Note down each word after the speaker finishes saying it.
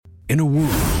In a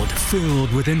world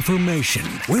filled with information,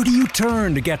 where do you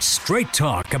turn to get straight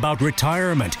talk about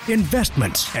retirement,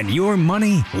 investments, and your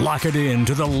money? Lock it in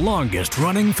to the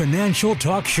longest-running financial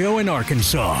talk show in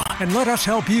Arkansas, and let us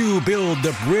help you build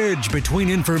the bridge between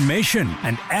information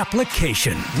and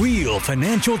application. Real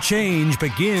financial change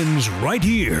begins right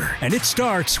here, and it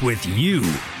starts with you.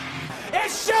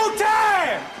 It's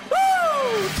showtime!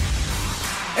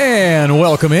 Woo! And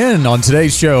welcome in on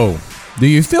today's show. Do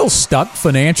you feel stuck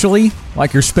financially?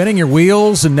 Like you're spinning your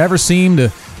wheels and never seem to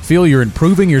feel you're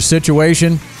improving your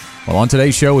situation? Well, on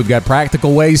today's show, we've got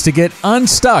practical ways to get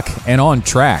unstuck and on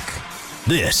track.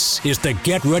 This is the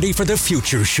Get Ready for the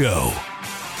Future show.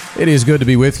 It is good to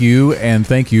be with you, and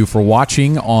thank you for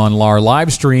watching on our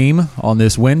live stream on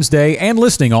this Wednesday and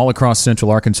listening all across Central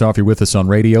Arkansas if you're with us on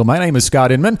radio. My name is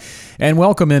Scott Inman, and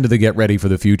welcome into the Get Ready for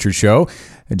the Future show.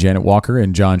 Janet Walker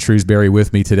and John Shrewsbury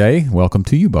with me today. Welcome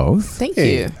to you both. Thank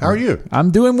you. How are you?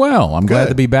 I'm doing well. I'm glad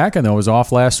to be back. I know I was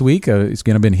off last week. It's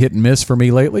going to have been hit and miss for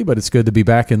me lately, but it's good to be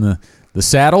back in the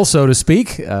saddle, so to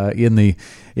speak, in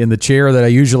the chair that I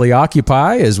usually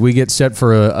occupy as we get set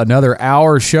for another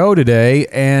hour show today.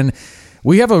 And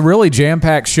we have a really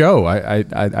jam-packed show.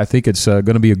 I think it's going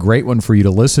to be a great one for you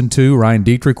to listen to. Ryan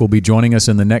Dietrich will be joining us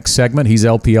in the next segment. He's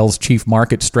LPL's Chief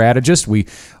Market Strategist. We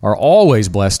are always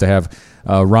blessed to have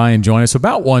Ryan join us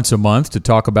about once a month to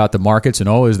talk about the markets.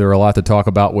 And is there a lot to talk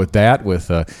about with that, with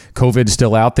COVID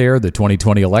still out there, the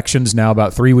 2020 elections now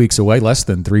about 3 weeks away, less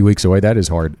than 3 weeks away. That is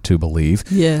hard to believe.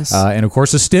 Yes. And, of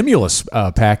course, a stimulus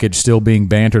package still being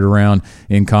bantered around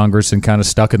in Congress and kind of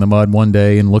stuck in the mud one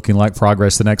day and looking like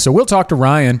progress the next. So we'll talk to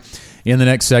Ryan in the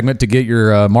next segment to get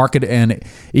your market and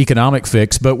economic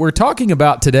fix. But we're talking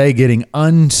about today getting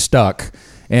unstuck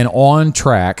and on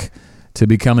track to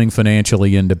becoming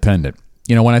financially independent.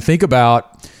 You know, when I think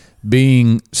about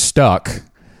being stuck,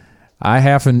 I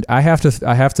have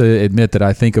to admit that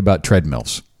I think about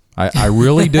treadmills. I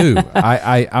really do.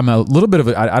 I'm a little bit of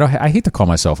I hate to call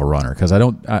myself a runner because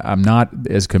I'm not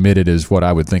as committed as what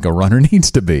I would think a runner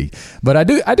needs to be. But I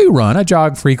do run. I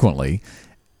jog frequently,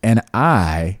 and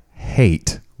I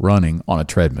hate running on a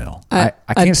treadmill. I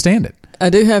can't stand it. I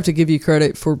do have to give you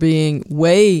credit for being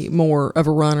way more of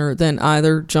a runner than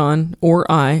either John or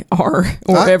I are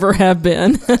or ever have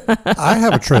been. I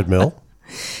have a treadmill.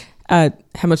 How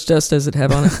much dust does it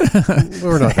have on it?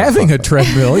 We're not having a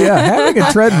treadmill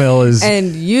is...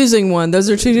 And using one, those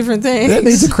are two different things. That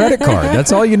needs a credit card.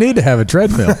 That's all you need to have a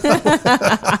treadmill.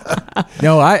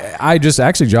 No, I just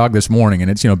actually jogged this morning,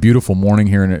 and it's beautiful morning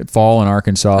here in fall in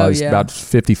Arkansas. It's about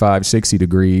 55, 60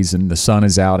 degrees, and the sun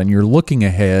is out, and you're looking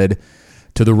ahead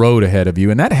to the road ahead of you,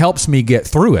 and that helps me get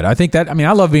through it. I think that,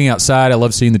 I love being outside. I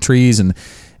love seeing the trees and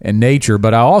nature,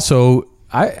 but I also...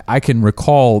 I can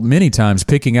recall many times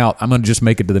picking out, I'm going to just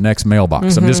make it to the next mailbox.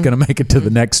 Mm-hmm. I'm just going to make it to the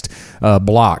next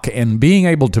block. And being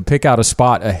able to pick out a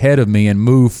spot ahead of me and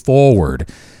move forward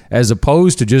as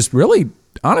opposed to just really,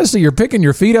 honestly, you're picking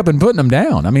your feet up and putting them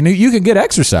down. You can get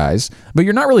exercise, but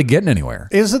you're not really getting anywhere.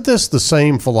 Isn't this the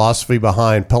same philosophy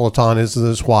behind Peloton? Isn't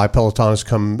this why Peloton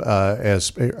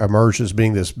has emerged as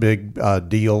being this big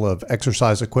deal of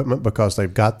exercise equipment, because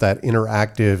they've got that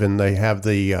interactive and they have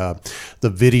the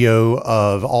video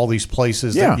of all these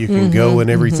places that you can go and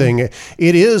everything. Mm-hmm.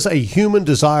 It is a human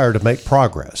desire to make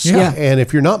progress. Yeah. And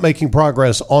if you're not making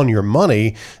progress on your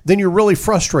money, then you're really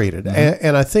frustrated. Mm-hmm.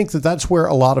 And I think that's where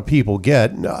a lot of people get.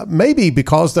 Maybe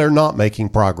because they're not making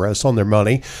progress on their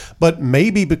money, but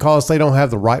maybe because they don't have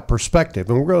the right perspective.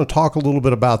 And we're going to talk a little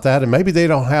bit about that. And maybe they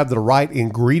don't have the right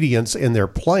ingredients in their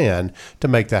plan to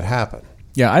make that happen.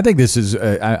 Yeah, I think this is,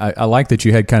 I like that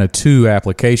you had kind of two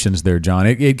applications there, John.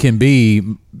 It can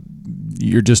be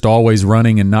you're just always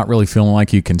running and not really feeling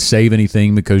like you can save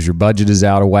anything because your budget is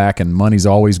out of whack and money's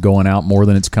always going out more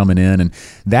than it's coming in. And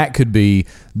that could be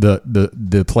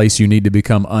the place you need to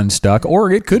become unstuck,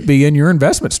 or it could be in your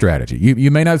investment strategy.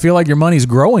 You may not feel like your money's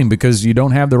growing because you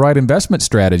don't have the right investment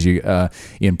strategy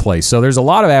in place. So there's a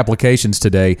lot of applications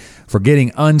today for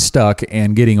getting unstuck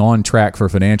and getting on track for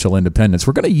financial independence.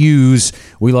 We're going to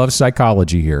we love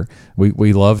psychology here.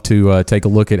 We love to take a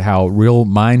look at how real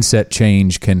mindset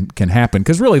change can happen,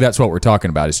 because really that's what we're talking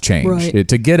about is change. Right.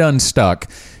 To get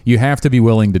unstuck, you have to be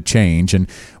willing to change. And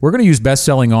we're going to use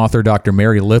best-selling author Dr.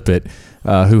 Mary Lippitt,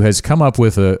 who has come up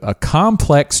with a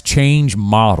complex change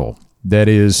model that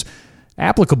is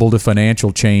applicable to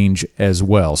financial change as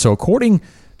well. So according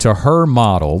to her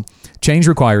model, change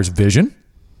requires vision,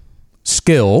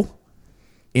 skill,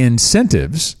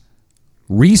 incentives,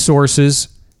 resources,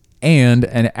 and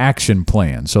an action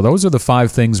plan. So those are the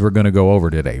 5 things we're going to go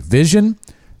over today. Vision,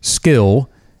 skill,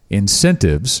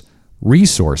 incentives,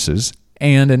 resources,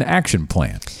 and an action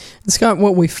plan. Scott,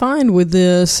 what we find with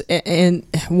this and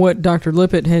what Dr.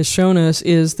 Lippitt has shown us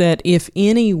is that if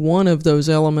any one of those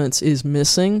elements is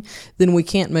missing, then we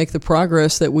can't make the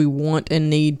progress that we want and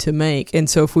need to make. And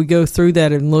so if we go through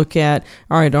that and look at,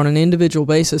 all right, on an individual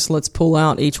basis, let's pull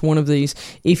out each one of these.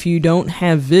 If you don't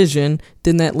have vision,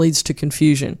 then that leads to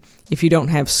confusion. If you don't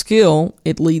have skill,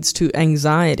 it leads to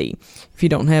anxiety. If you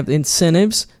don't have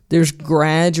incentives, there's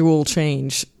gradual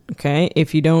change. Okay,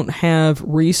 if you don't have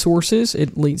resources,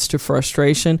 it leads to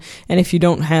frustration. And if you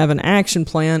don't have an action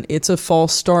plan, it's a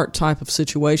false start type of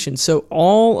situation. So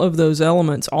all of those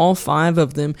elements, all 5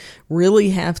 of them, really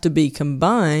have to be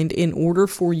combined in order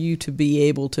for you to be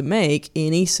able to make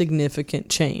any significant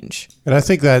change. And I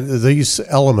think that these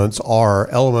elements are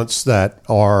elements that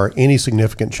are any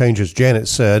significant change, as Janet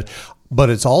said, but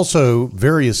it's also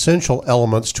very essential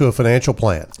elements to a financial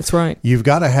plan. That's right. You've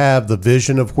got to have the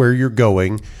vision of where you're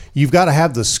going. You've got to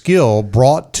have the skill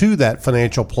brought to that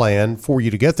financial plan for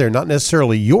you to get there. Not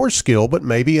necessarily your skill, but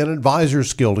maybe an advisor's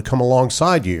skill to come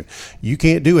alongside you. You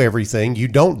can't do everything. You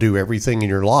don't do everything in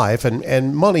your life,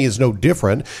 and money is no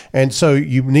different. And so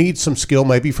you need some skill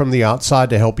maybe from the outside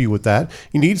to help you with that.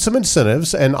 You need some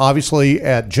incentives. And obviously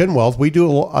at GenWealth, we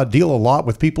do deal a lot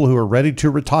with people who are ready to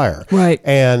retire. Right.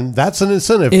 And that's an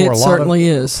incentive for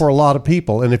for a lot of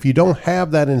people. And if you don't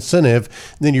have that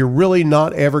incentive, then you're really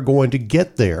not ever going to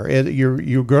get there.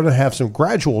 You're going to have some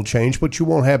gradual change, but you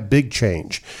won't have big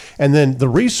change. And then the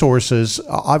resources,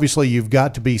 obviously you've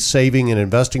got to be saving and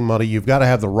investing money. You've got to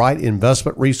have the right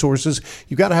investment resources.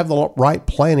 You've got to have the right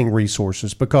planning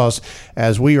resources, because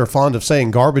as we are fond of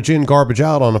saying, garbage in, garbage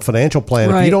out on a financial plan.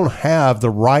 Right. If you don't have the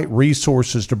right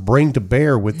resources to bring to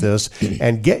bear with this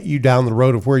and get you down the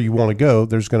road of where you want to go,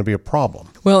 there's going to be a problem.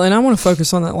 Well, and I want to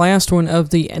focus on that last one of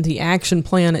the action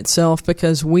plan itself,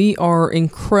 because we are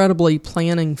incredibly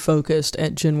planning focused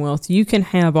at GenWealth. You can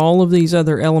have all of these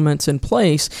other elements in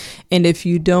place, and if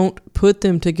you don't put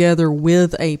them together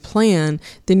with a plan,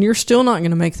 then you're still not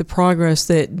going to make the progress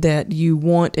that you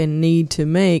want and need to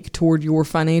make toward your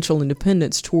financial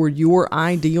independence, toward your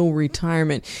ideal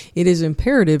retirement. It is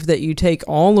imperative that you take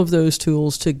all of those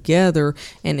tools together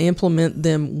and implement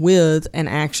them with an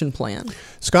action plan.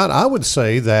 Scott, I would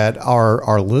say that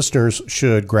our listeners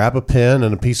should grab a pen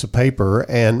and a piece of paper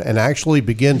and actually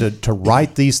begin to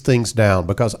write these things down,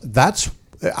 because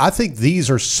I think these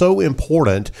are so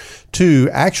important to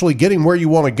actually getting where you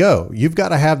want to go. You've got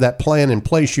to have that plan in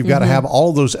place. You've got to have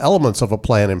all those elements of a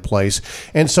plan in place.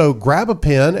 And so grab a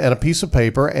pen and a piece of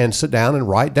paper and sit down and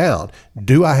write down.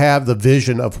 Do I have the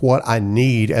vision of what I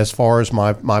need as far as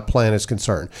my plan is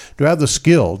concerned? Do I have the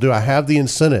skill? Do I have the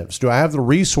incentives? Do I have the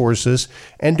resources?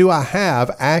 And do I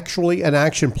have actually an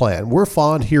action plan? We're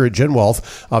fond here at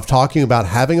GenWealth of talking about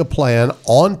having a plan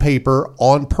on paper,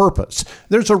 on purpose.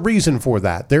 There's a reason for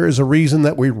that. There is a reason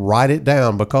that we write it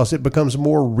down, because it becomes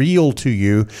more real to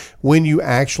you when you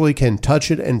actually can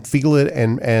touch it and feel it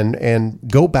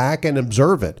and go back and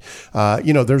observe it.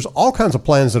 There's all kinds of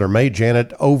plans that are made,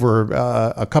 Janet, over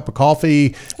a cup of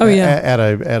coffee at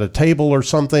a table or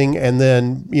something, and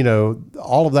then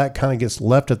all of that kind of gets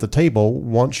left at the table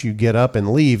once you get up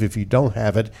and leave if you don't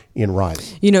have it in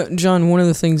writing. John, one of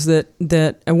the things that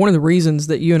one of the reasons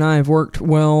that you and I have worked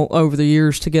well over the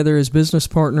years together as business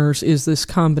partners is this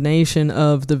combination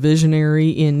of the visionary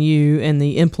in you and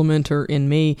the implementer in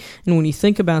me. And when you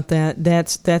think about that,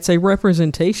 that's a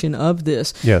representation of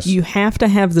this. Yes. You have to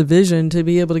have the vision to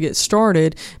be able to get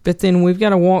started, but then we've got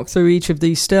to walk through each of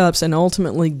these steps and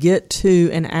ultimately get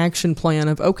to an action plan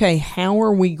of, okay, how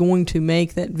are we going to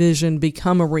make that vision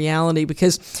become a reality?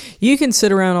 Because you can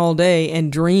sit around all day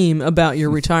and dream about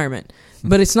your retirement,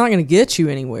 but it's not going to get you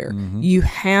anywhere. You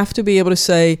have to be able to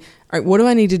say, all right, what do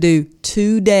I need to do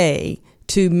today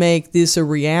to make this a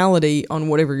reality on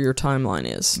whatever your timeline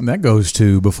is? And that goes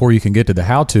to, before you can get to the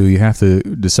how-to, you have to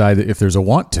decide if there's a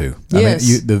want-to. Yes. I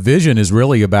mean, the vision is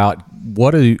really about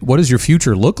what does your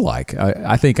future look like?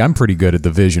 I think I'm pretty good at the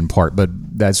vision part, but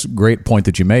that's a great point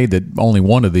that you made, that only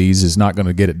one of these is not going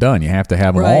to get it done. You have to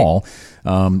have them all.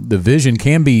 The vision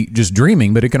can be just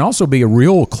dreaming, but it can also be a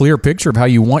real clear picture of how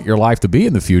you want your life to be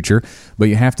in the future, but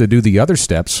you have to do the other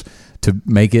steps to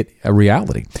make it a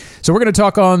reality. So we're going to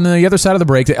talk on the other side of the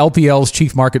break to LPL's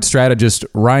Chief Market Strategist,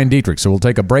 Ryan Dietrich. So we'll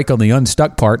take a break on the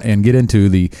Unstuck part and get into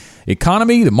the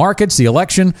economy, the markets, the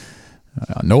election.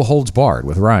 No holds barred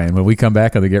with Ryan when we come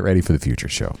back on the Get Ready for the Future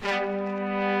show.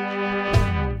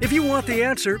 If you want the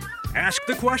answer, ask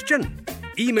the question.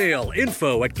 Email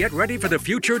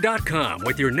info@getreadyforthefuture.com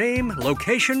with your name,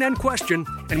 location, and question,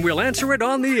 and we'll answer it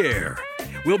on the air.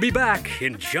 We'll be back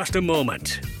in just a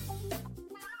moment.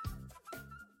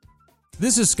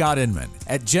 This is Scott Inman.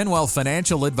 At GenWealth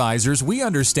Financial Advisors, we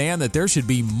understand that there should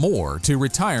be more to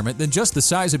retirement than just the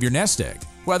size of your nest egg.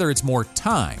 Whether it's more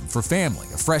time for family,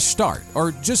 a fresh start,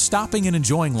 or just stopping and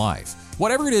enjoying life.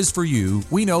 Whatever it is for you,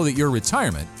 we know that your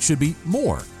retirement should be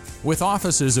more. With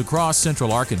offices across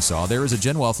Central Arkansas, there is a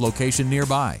GenWealth location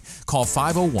nearby. Call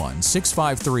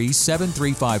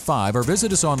 501-653-7355 or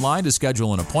visit us online to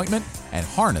schedule an appointment and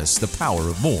harness the power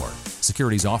of more.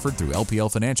 Securities offered through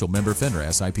LPL Financial, member FINRA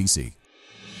SIPC.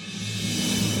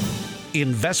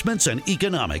 Investments and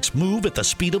economics move at the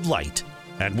speed of light,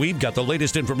 and we've got the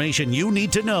latest information you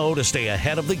need to know to stay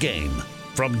ahead of the game.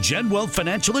 From GenWealth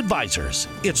Financial Advisors,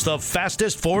 it's the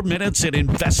fastest 4 minutes in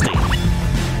investing.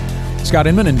 Scott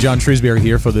Inman and John Shrewsbury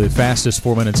here for the fastest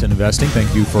 4 minutes in investing.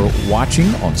 Thank you for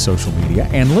watching on social media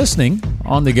and listening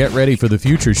on the Get Ready for the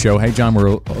Future show. Hey, John, we're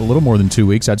a little more than 2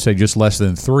 weeks. I'd say just less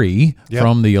than 3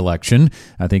 from the election.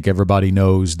 I think everybody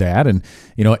knows that. And,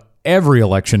 you know, every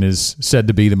election is said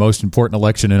to be the most important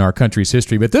election in our country's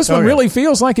history, but this one really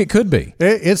feels like it could be.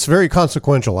 It's very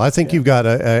consequential. I think you've got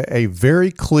a very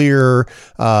clear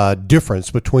difference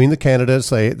between the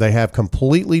candidates. They have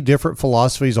completely different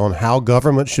philosophies on how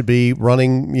government should be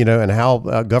running, you know, and how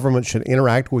government should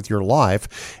interact with your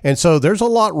life. And so there's a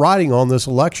lot riding on this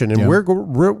election, and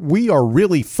we are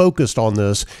really focused on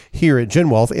this here at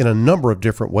GenWealth in a number of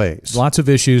different ways. Lots of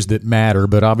issues that matter,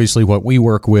 but obviously what we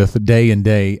work with day in,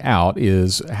 day out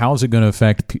is how is it going to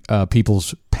affect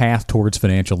people's path towards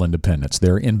financial independence,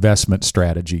 their investment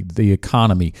strategy, the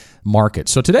economy, market.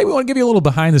 So today we want to give you a little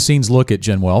behind-the-scenes look at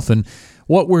GenWealth and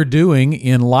what we're doing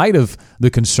in light of the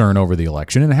concern over the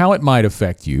election and how it might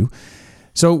affect you.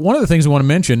 So one of the things we want to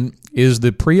mention is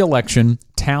the pre-election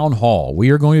town hall. We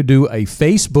are going to do a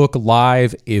Facebook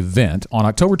Live event on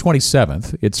October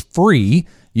 27th. It's free.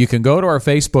 You can go to our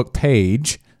Facebook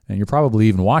page, and you're probably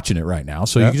even watching it right now.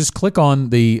 So you can just click on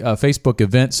the Facebook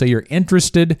event, say you're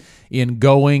interested in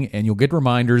going, and you'll get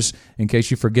reminders in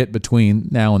case you forget between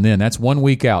now and then. That's 1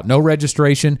 week out. No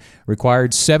registration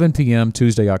required, 7 p.m.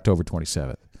 Tuesday, October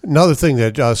 27th. Another thing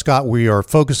that, Scott, we are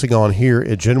focusing on here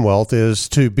at GenWealth is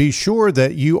to be sure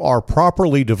that you are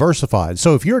properly diversified.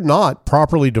 So if you're not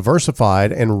properly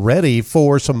diversified and ready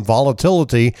for some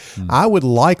volatility, I would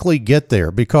likely get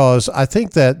there, because I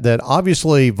think that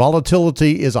obviously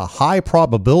volatility is a high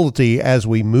probability as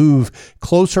we move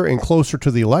closer and closer to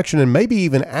the election, and maybe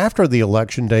even after the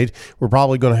election date, we're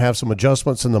probably going to have some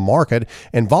adjustments in the market.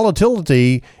 And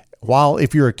volatility, while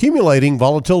if you're accumulating,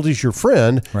 volatility is your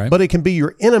friend, but it can be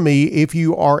your enemy if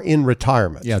you are in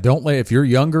retirement. Yeah, if you're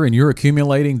younger and you're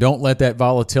accumulating, don't let that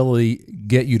volatility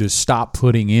get you to stop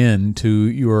putting into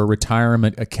your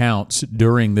retirement accounts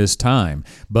during this time.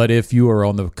 But if you are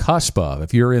on the cusp of,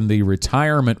 if you're in the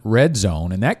retirement red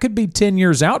zone, and that could be 10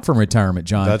 years out from retirement,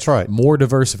 John. That's right. More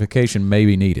diversification may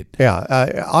be needed.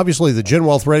 Yeah, obviously the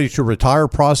GenWealth Ready to Retire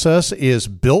process is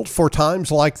built for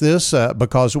times like this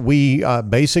because we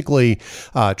basically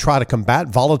try to combat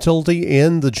volatility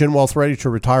in the GenWealth Ready to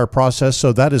Retire process.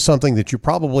 So that is something that you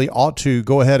probably ought to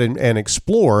go ahead and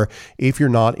explore if you're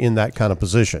not in that kind of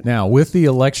position. Now, with the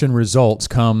election results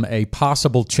come a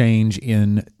possible change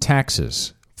in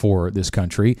taxes for this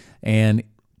country, and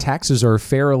taxes are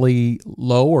fairly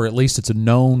low, or at least it's a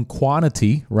known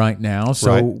quantity right now.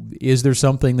 So is there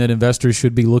something that investors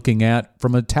should be looking at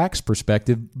from a tax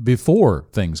perspective before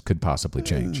things could possibly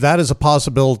change? That is a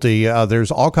possibility.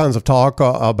 There's all kinds of talk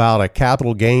about a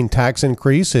capital gain tax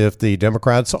increase if the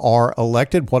Democrats are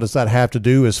elected. What does that have to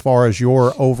do as far as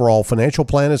your overall financial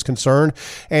plan is concerned?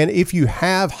 And if you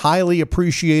have highly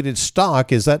appreciated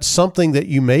stock, is that something that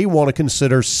you may want to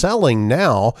consider selling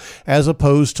now as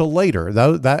opposed to later?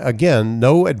 That again,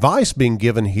 no advice being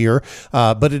given here,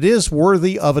 but it is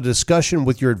worthy of a discussion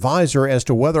with your advisor as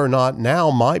to whether or not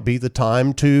now might be the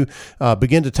time to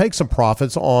begin to take some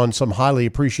profits on some highly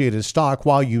appreciated stock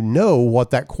while you know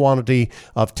what that quantity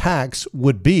of tax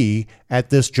would be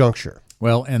at this juncture.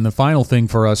 Well, and the final thing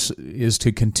for us is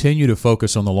to continue to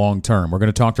focus on the long term. We're going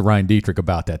to talk to Ryan Dietrich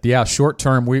about that. Yeah, short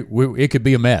term, it could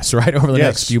be a mess, right, over the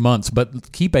next few months.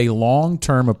 But keep a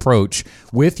long-term approach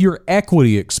with your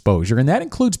equity exposure, and that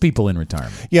includes people in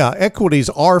retirement. Yeah, equities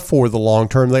are for the long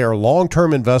term. They are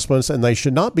long-term investments, and they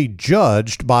should not be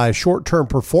judged by short-term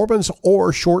performance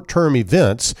or short-term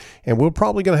events. And we're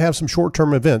probably going to have some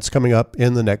short-term events coming up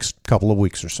in the next couple of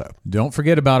weeks or so. Don't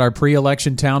forget about our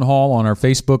pre-election town hall on our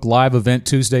Facebook Live event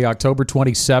Tuesday, October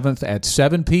 27th at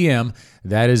 7 p.m.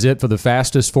 That is it for the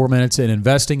fastest 4 minutes in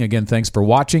investing. Again, thanks for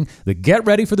watching. The Get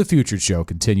Ready for the Future show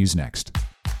continues next.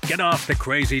 Get off the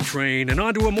crazy train and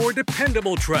onto a more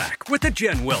dependable track with the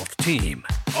GenWealth team.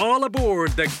 All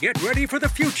aboard the Get Ready for the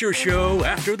Future show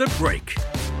after the break.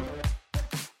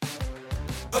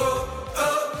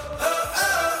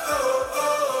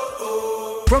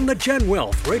 From the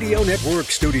GenWealth Radio Network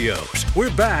studios,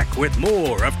 we're back with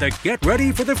more of the Get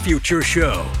Ready for the Future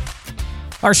show.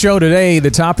 Our show today,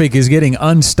 the topic is getting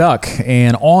unstuck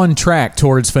and on track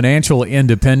towards financial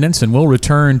independence, and we'll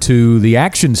return to the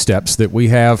action steps that we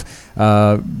have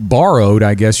borrowed,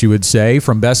 I guess you would say,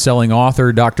 from best-selling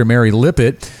author Dr. Mary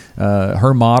Lippitt,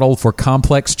 her model for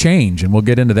complex change, and we'll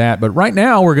get into that. But right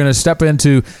now, we're going to step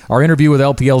into our interview with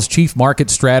LPL's Chief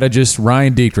Market Strategist,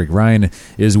 Ryan Dietrich. Ryan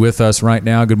is with us right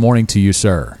now. Good morning to you,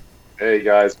 sir. Hey,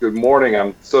 guys. Good morning.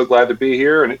 I'm so glad to be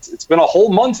here, and it's been a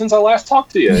whole month since I last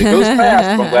talked to you. It goes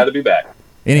fast, but I'm glad to be back.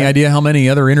 Any idea how many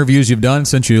other interviews you've done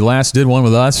since you last did one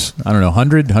with us? I don't know,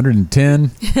 100, 110?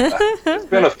 It's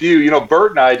been a few. You know,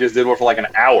 Bert and I just did one for like an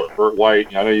hour. Bert White,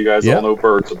 I know you guys all know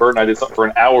Bert. So Bert and I did something for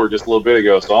an hour just a little bit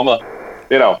ago. So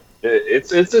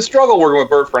it's a struggle working with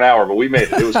Bert for an hour, but we made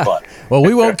it. It was fun. Well,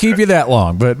 we won't keep you that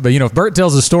long, but if Bert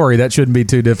tells a story, that shouldn't be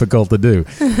too difficult to do.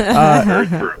 Very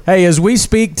true. Hey, as we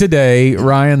speak today,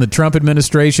 Ryan, the Trump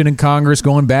administration and Congress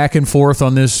going back and forth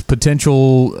on this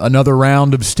potential another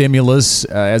round of stimulus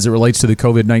as it relates to the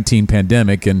COVID-19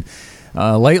 pandemic, and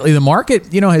lately the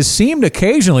market, has seemed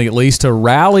occasionally at least to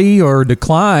rally or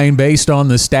decline based on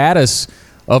the status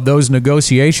of those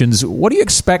negotiations. What do you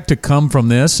expect to come from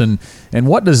this, and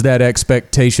what does that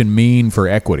expectation mean for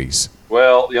equities?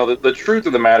 Well, the truth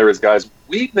of the matter is, guys,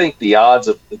 we think the odds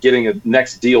of getting a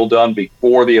next deal done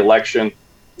before the election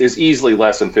is easily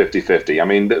less than 50-50. I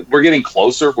mean, we're getting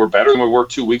closer. We're better than we were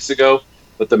 2 weeks ago.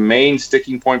 But the main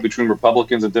sticking point between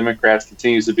Republicans and Democrats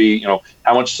continues to be,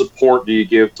 how much support do you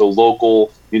give to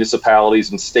local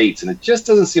municipalities and states? And it just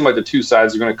doesn't seem like the two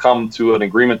sides are going to come to an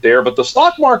agreement there. But the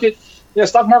stock market,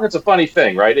 stock market's a funny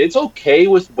thing, right? It's okay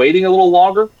with waiting a little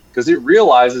longer because it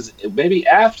realizes maybe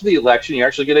after the election you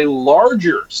actually get a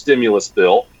larger stimulus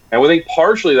bill. And we think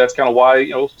partially that's kind of why,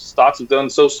 stocks have done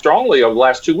so strongly over the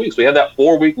last 2 weeks. We had that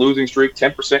 4-week losing streak,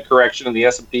 10% correction in the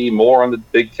S&P, more on the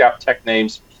big cap tech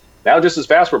names. Now just as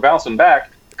fast we're bouncing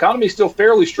back. The economy is still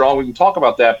fairly strong. We can talk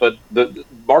about that, but the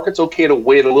market's okay to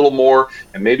wait a little more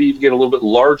and maybe even get a little bit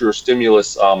larger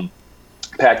stimulus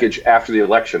package after the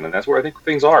election. And that's where I think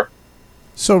things are.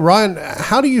 So, Ryan,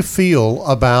 how do you feel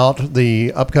about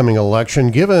the upcoming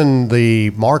election, given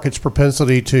the market's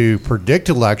propensity to predict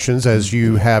elections, as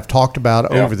you have talked about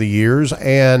over the years,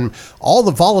 and all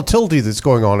the volatility that's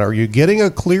going on? Are you getting a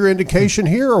clear indication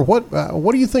here, or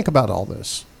what do you think about all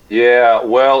this? Yeah,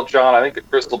 well, John, I think the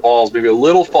crystal ball is maybe a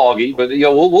little foggy, but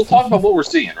we'll talk about what we're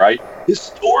seeing, right?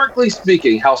 Historically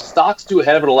speaking, how stocks do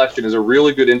ahead of an election is a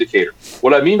really good indicator.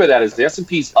 What I mean by that is the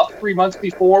S&P's up 3 months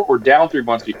before or down 3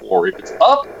 months before. If it's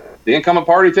up, the incumbent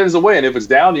party tends to win. If it's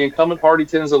down, the incumbent party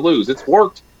tends to lose. It's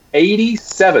worked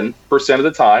 87% of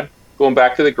the time, going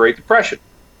back to the Great Depression.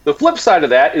 The flip side of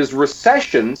that is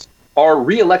recessions are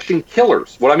re-election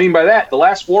killers. What I mean by that, the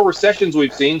last 4 recessions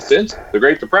we've seen since the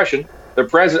Great Depression, the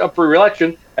president up for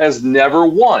re-election has never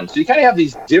won. So you kind of have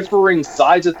these differing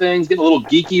sides of things, getting a little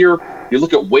geekier. You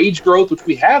look at wage growth, which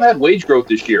we have had wage growth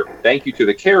this year. Thank you to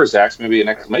the CARES Act, maybe an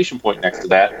exclamation point next to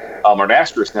that, or an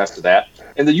asterisk next to that.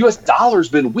 And the U.S. dollar's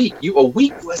been weak. A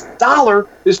weak U.S. dollar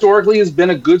historically has been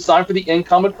a good sign for the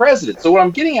incumbent president. So what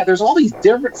I'm getting at, there's all these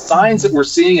different signs that we're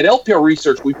seeing. At LPL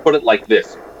Research, we put it like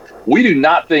this. We do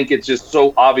not think it's just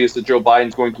so obvious that Joe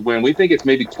Biden's going to win. We think it's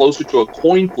maybe closer to a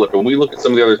coin flip when we look at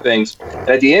some of the other things. And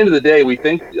at the end of the day, we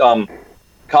think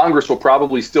Congress will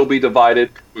probably still be divided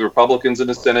with Republicans in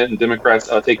the Senate and Democrats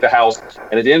take the House.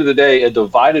 And at the end of the day, a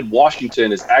divided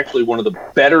Washington is actually one of the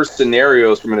better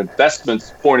scenarios from an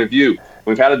investment's point of view.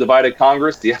 We've had a divided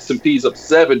Congress. The S&P is up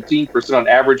 17% on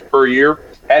average per year.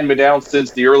 Hadn't been down since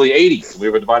the early 80s. We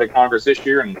have a divided Congress this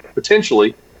year and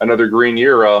potentially another green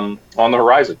year on the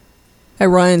horizon. Hey,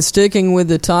 Ryan, sticking with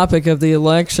the topic of the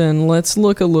election, let's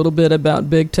look a little bit about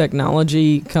big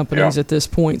technology companies at this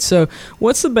point. So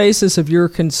what's the basis of your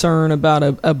concern about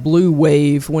a blue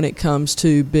wave when it comes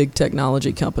to big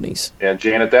technology companies? Yeah,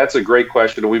 Janet, that's a great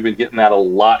question. We've been getting that a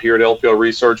lot here at LPL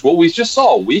Research. What we just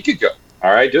saw a week ago,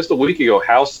 just a week ago,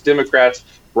 House Democrats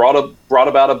brought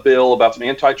about a bill about some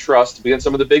antitrust against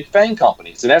some of the big FANG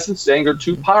companies, in essence saying they're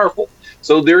too powerful.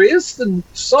 So there is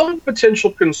some potential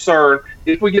concern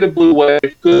if we get a blue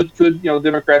wave. Could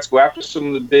Democrats go after some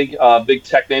of the big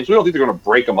tech names? We don't think they're going to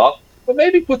break them up, but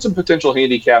maybe put some potential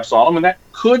handicaps on them, and that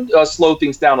could slow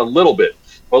things down a little bit.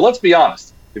 But let's be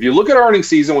honest. If you look at earnings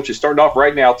season, which is starting off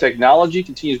right now, technology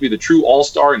continues to be the true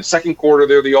all-star. In the second quarter,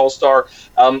 they're the all-star.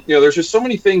 There's just so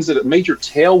many things that are major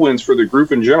tailwinds for the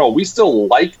group in general. We still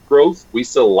like growth. We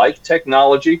still like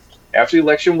technology. After the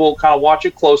election, we'll kind of watch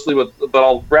it closely, but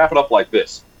I'll wrap it up like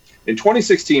this. In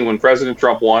 2016, when President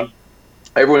Trump won,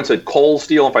 everyone said coal,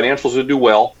 steel, and financials would do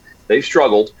well. They've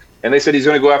struggled. and they said he's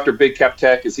going to go after big cap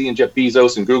tech because he and Jeff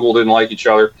Bezos and Google didn't like each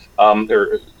other,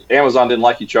 or Amazon didn't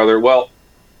like each other. Well,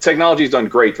 technology's done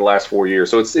great the last 4 years,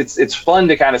 so it's fun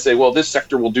to kind of say, well, this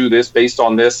sector will do this based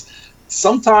on this.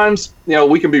 Sometimes,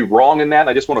 we can be wrong in that. And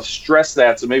I just want to stress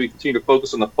that, so maybe continue to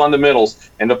focus on the fundamentals,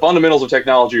 and the fundamentals of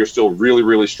technology are still really,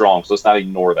 really strong. So let's not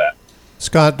ignore that.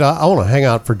 Scott, I want to hang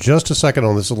out for just a second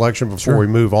on this election before we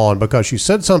move on, because you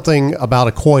said something about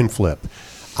a coin flip.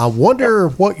 I wonder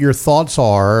what your thoughts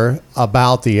are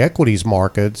about the equities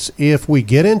markets if we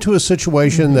get into a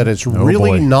situation that it's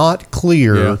really not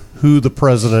clear who the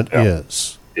president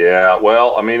is. Yeah,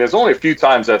 well, I mean, there's only a few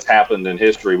times that's happened in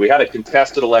history. We had a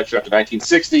contested election after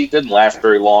 1960. It didn't last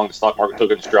very long. The stock market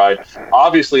took it in stride.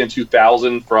 Obviously, in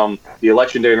 2000, from the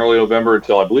election day in early November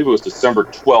until I believe it was December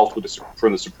 12th,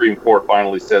 when the Supreme Court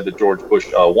finally said that George Bush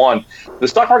won, the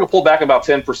stock market pulled back about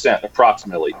 10%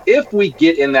 approximately. If we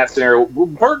get in that scenario,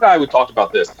 Bert and I, we talked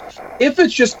about this. If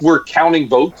it's just we're counting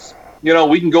votes,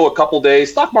 we can go a couple days.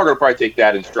 Stock market will probably take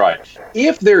that in stride.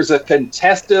 If there's a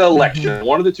contested election,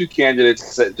 one of the two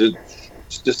candidates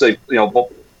just say,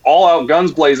 all out,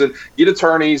 guns blazing, get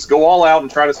attorneys, go all out and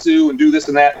try to sue and do this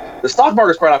and that, the stock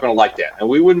market's probably not going to like that. And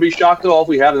we wouldn't be shocked at all if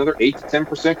we had another 8 to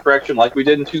 10% correction like we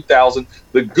did in 2000.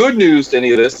 The good news to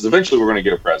any of this is eventually we're going to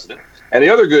get a president. And the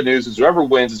other good news is whoever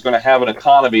wins is going to have an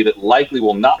economy that likely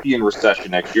will not be in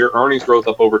recession next year. Earnings growth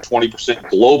up over 20%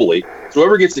 globally. So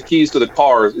whoever gets the keys to the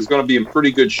car is going to be in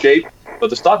pretty good shape. But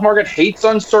the stock market hates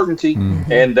uncertainty,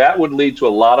 and that would lead to a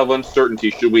lot of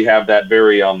uncertainty should we have that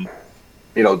very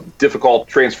difficult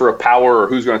transfer of power, or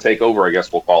who's going to take over, I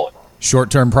guess we'll call it.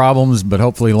 Short-term problems, but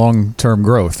hopefully long-term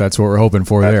growth. That's what we're hoping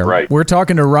for. That's there. Right. We're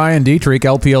talking to Ryan Dietrich,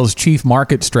 LPL's chief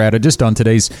market strategist, on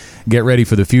today's Get Ready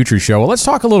for the Future show. Well, let's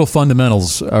talk a little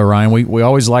fundamentals, Ryan. We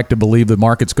always like to believe the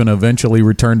market's going to eventually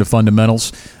return to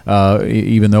fundamentals,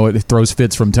 even though it throws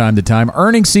fits from time to time.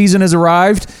 Earnings season has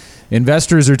arrived.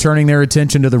 Investors are turning their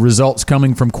attention to the results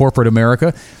coming from corporate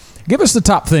America. Give us the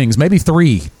top things, maybe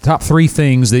top three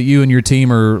things that you and your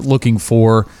team are looking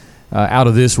for out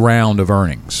of this round of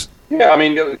earnings. Yeah, I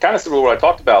mean, kind of similar to what I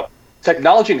talked about.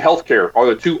 Technology and healthcare are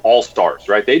the two all-stars,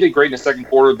 right? They did great in the second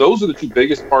quarter. Those are the two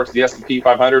biggest parts of the S&P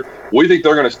 500. We think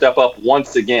they're going to step up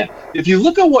once again. If you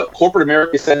look at what corporate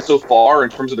America said so far in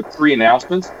terms of the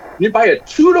pre-announcements, by a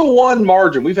 2-to-1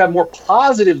 margin, we've had more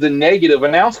positive than negative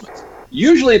announcements.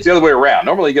 Usually it's the other way around.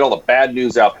 Normally you get all the bad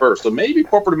news out first. So maybe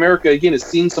corporate America, again, has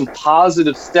seen some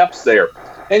positive steps there.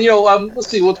 And, let's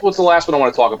see, what's the last one I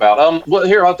want to talk about?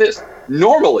 Here, about this.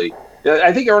 Normally,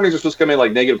 I think earnings are supposed to come in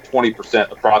like negative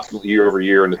 20% approximately year over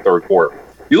year in the third quarter.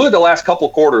 You look at the last couple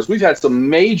of quarters, we've had some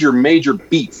major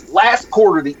beats. Last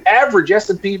quarter, the average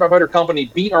S&P 500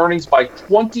 company beat earnings by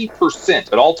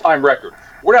 20%, an all-time record.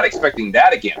 We're not expecting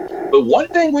that again. But one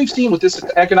thing we've seen with this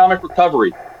economic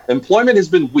recovery, employment has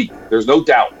been weak. There's no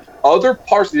doubt. Other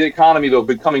parts of the economy, though, have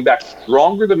been coming back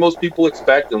stronger than most people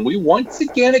expect, and we once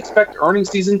again expect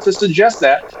earnings season to suggest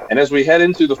that. And as we head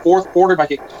into the fourth quarter, might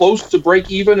get close to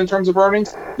break even in terms of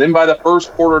earnings. Then by the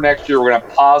first quarter next year, we're going to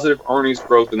have positive earnings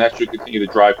growth, and that should continue to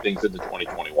drive things into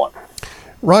 2021.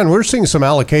 Ryan, we're seeing some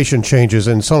allocation changes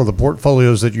in some of the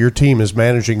portfolios that your team is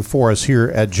managing for us here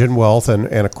at GenWealth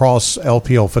and across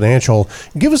LPL Financial.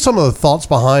 Give us some of the thoughts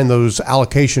behind those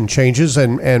allocation changes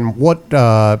and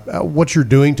what you're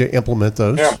doing to implement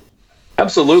those. Yeah,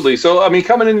 absolutely. So, I mean,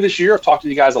 coming into this year, I've talked to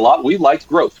you guys a lot. We liked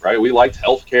growth, right? We liked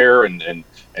healthcare and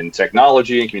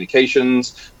technology and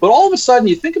communications. But all of a sudden,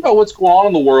 you think about what's going on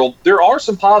in the world, there are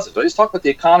some positives. I just talked about the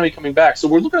economy coming back. So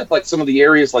we're looking at like some of the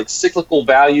areas like cyclical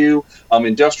value,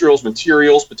 industrials,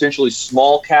 materials, potentially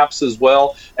small caps as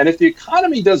well. And if the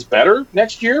economy does better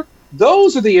next year,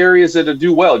 those are the areas that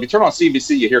do well. If you turn on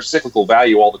CNBC, you hear cyclical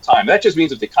value all the time. That just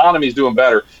means if the economy is doing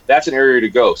better, that's an area to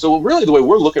go. So really the way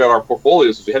we're looking at our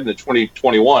portfolios as we head into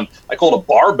 2021, I call it a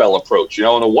barbell approach.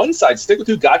 On the one side, stick with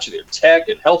who got you there. Tech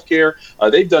and healthcare,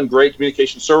 they've done great,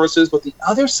 communication services. But the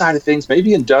other side of things,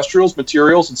 maybe industrials,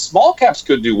 materials, and small caps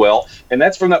could do well. And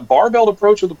that's from that barbell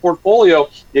approach of the portfolio.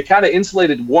 You kind of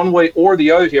insulated one way or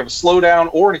the other. If you have a slowdown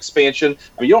or an expansion,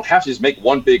 I mean, you don't have to just make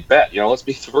one big bet. Let's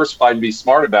be diversified and be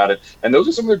smart about it. And those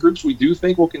are some of the groups we do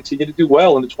think will continue to do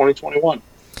well into 2021.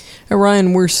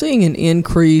 Ryan, we're seeing an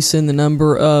increase in the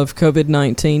number of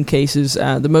COVID-19 cases,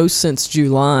 the most since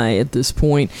July at this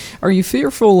point. Are you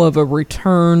fearful of a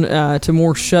return to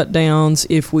more shutdowns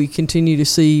if we continue to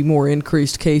see more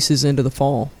increased cases into the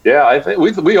fall? Yeah, I think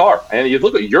we are. And you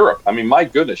look at Europe. I mean, my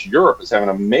goodness, Europe is having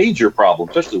a major problem,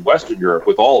 especially Western Europe,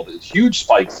 with all of these huge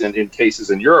spikes in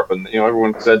cases in Europe. And,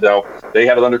 everyone said they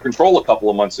had it under control a couple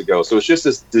of months ago. So it's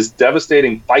just this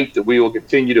devastating fight that we will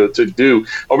continue to do.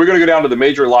 Are we going to go down to the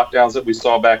major lockdown lockdowns that we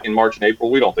saw back in March and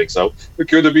April? We don't think so. But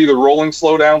could there be the rolling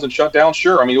slowdowns and shutdowns?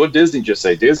 Sure. I mean, what did Disney just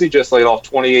say? Disney just laid off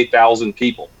 28,000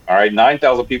 people. All right,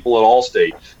 9,000 people at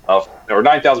Allstate, or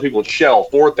 9,000 people at Shell,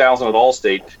 4,000 at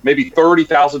Allstate, maybe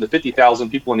 30,000 to 50,000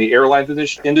 people in the airline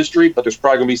industry, but there's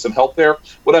probably going to be some help there.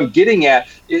 What I'm getting at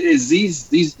is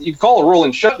these you call it a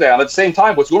rolling shutdown. At the same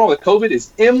time, what's going on with COVID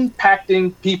is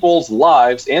impacting people's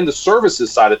lives and the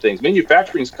services side of things.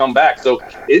 Manufacturing's come back, so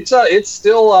it's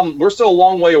still we're still a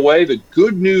long way away. The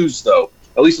good news, though,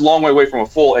 at least a long way away from a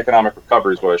full economic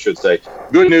recovery is what I should say.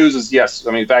 Good news is, yes,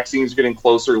 I mean, vaccines are getting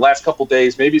closer. Last couple of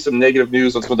days, maybe some negative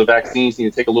news on some of the vaccines need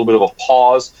to take a little bit of a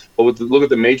pause. But look at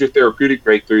the major therapeutic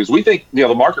breakthroughs. We think,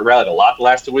 the market rallied a lot the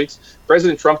last 2 weeks.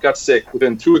 President Trump got sick.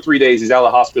 Within 2 or 3 days, he's out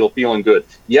of the hospital feeling good.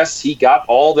 Yes, he got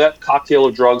all that cocktail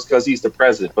of drugs because he's the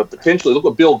president. But potentially, look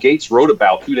what Bill Gates wrote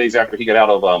about 2 days after he got out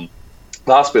of the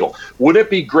hospital. Would it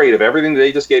be great if everything that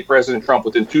they just gave President Trump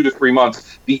within 2 to 3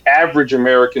 months, the average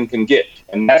American can get?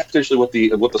 And that's potentially what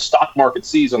the stock market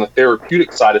sees on the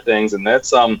therapeutic side of things, and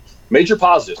that's major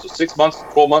positives. So 6 months,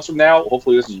 12 months from now,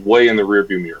 hopefully this is way in the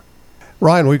rearview mirror.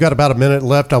 Ryan, we've got about a minute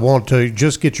left. I want to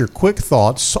just get your quick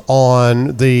thoughts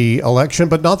on the election,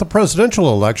 but not the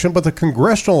presidential election, but the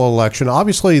congressional election.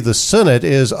 Obviously, the Senate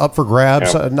is up for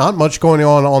grabs. Yep. Not much going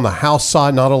on the House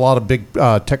side, not a lot of big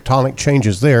tectonic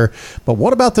changes there. But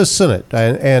what about the Senate,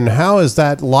 and how is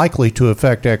that likely to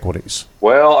affect equities?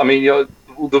 Well, I mean,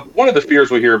 one of the fears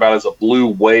we hear about is a blue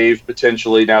wave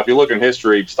potentially. Now, if you look in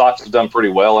history, stocks have done pretty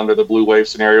well under the blue wave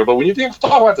scenario. But when you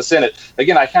talk about the Senate,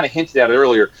 again, I kind of hinted at it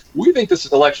earlier. We think this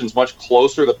election is much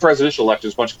closer. The presidential election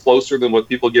is much closer than what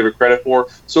people give it credit for.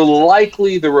 So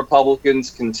likely the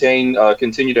Republicans continue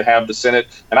to have the Senate.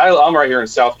 And I'm right here in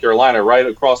South Carolina, right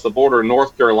across the border in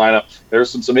North Carolina.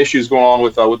 There's some issues going on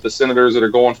with the senators that are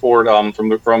going for it from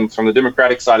the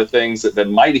Democratic side of things that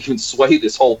might even sway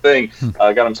this whole thing.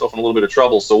 Got himself in a little bit of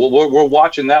trouble. So we're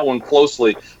watching that one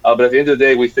closely. But at the end of the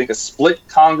day, we think a split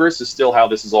Congress is still how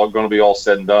this is all going to be all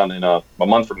said and done in a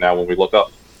month from now when we look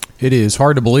up. It is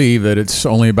hard to believe that it's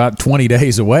only about 20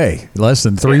 days away, less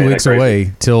than 3 weeks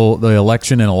away till the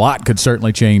election, and a lot could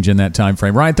certainly change in that time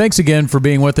frame. Ryan, thanks again for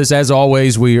being with us. As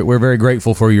always, we're very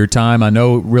grateful for your time. I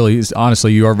know, really,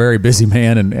 honestly, you are a very busy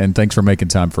man, and thanks for making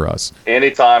time for us.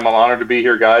 Anytime. I'm honored to be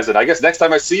here, guys. And I guess next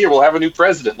time I see you, we'll have a new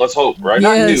president. Let's hope, right?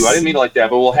 Yes. Not new. I didn't mean it like that,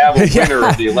 but we'll have a winner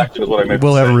of the election is what I meant.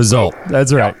 We'll have a result.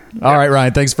 That's right. Yeah. All right,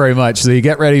 Ryan, thanks very much. So you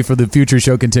get ready for the future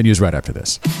show continues right after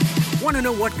this. Want to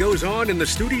know what goes on in the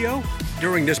studio?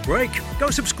 During this break, go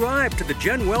subscribe to the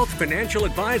GenWealth Financial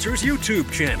Advisors YouTube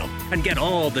channel and get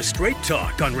all the straight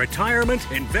talk on retirement,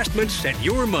 investments, and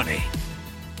your money.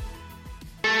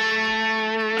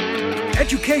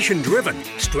 Education-driven,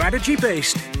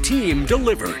 strategy-based,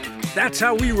 team-delivered. That's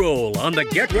how we roll on the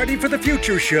Get Ready for the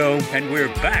Future show, and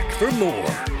we're back for more.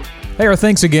 Hey, our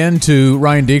thanks again to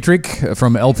Ryan Dietrich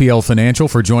from LPL Financial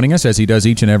for joining us as he does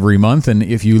each and every month. And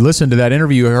if you listened to that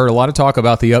interview, you heard a lot of talk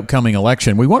about the upcoming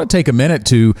election. We want to take a minute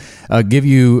to give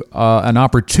you an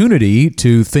opportunity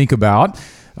to think about,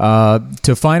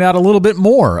 to find out a little bit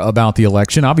more about the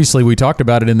election. Obviously, we talked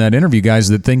about it in that interview, guys,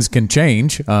 that things can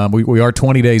change. We are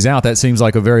 20 days out. That seems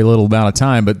like a very little amount of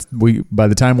time, but by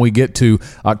the time we get to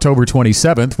October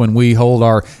 27th, when we hold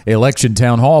our election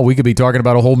town hall, we could be talking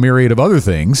about a whole myriad of other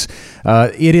things.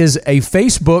 It is a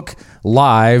Facebook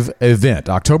Live event,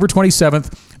 October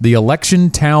 27th, the election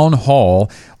town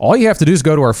hall. All you have to do is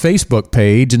go to our Facebook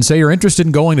page and say you're interested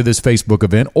in going to this Facebook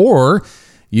event, or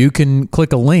you can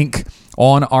click a link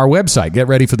on our website,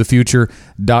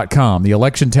 getreadyforthefuture.com. The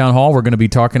election town hall, we're going to be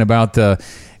talking about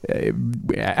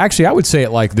actually, I would say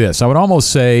it like this. I would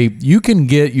almost say you can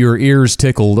get your ears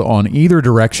tickled on either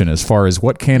direction as far as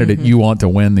what candidate you want to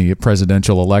win the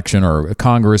presidential election or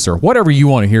Congress or whatever you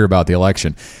want to hear about the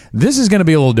election. This is going to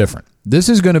be a little different. This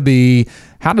is going to be,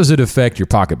 how does it affect your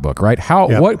pocketbook, right?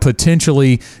 What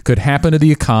potentially could happen to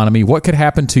the economy? What could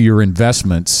happen to your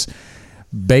investments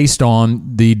based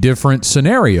on the different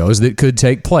scenarios that could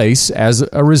take place as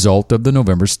a result of the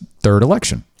November 3rd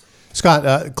election?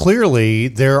 Scott, clearly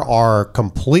there are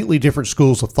completely different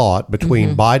schools of thought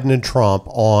between Biden and Trump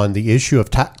on the issue of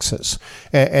taxes.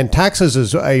 And taxes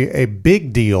is a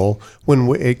big deal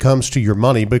when it comes to your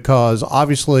money, because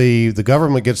obviously the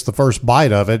government gets the first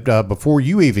bite of it before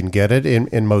you even get it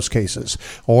in most cases.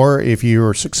 Or if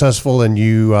you're successful and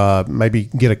you maybe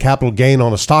get a capital gain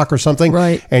on a stock or something,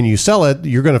 right, and you sell it,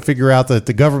 you're going to figure out that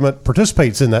the government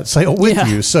participates in that sale with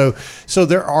you. So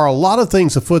there are a lot of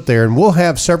things afoot there, and we'll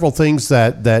have several things things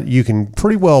that you can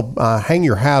pretty well hang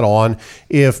your hat on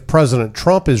if President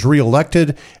Trump is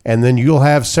reelected, and then you'll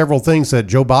have several things that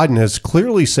Joe Biden has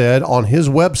clearly said on his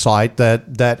website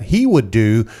that he would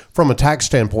do from a tax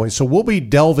standpoint. So we'll be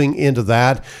delving into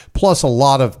that, plus a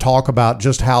lot of talk about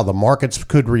just how the markets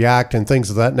could react and things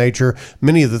of that nature.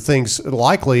 Many of the things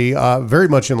likely very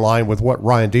much in line with what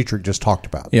Ryan Dietrich just talked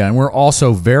about. Yeah, and we're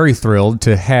also very thrilled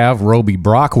to have Roby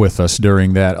Brock with us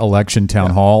during that election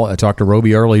town hall. I talked to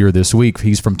Roby earlier this week.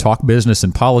 He's from Talk Business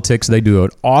and Politics. They do an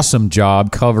awesome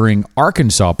job covering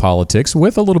Arkansas politics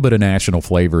with a little bit of national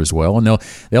flavor as well. And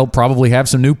they'll probably have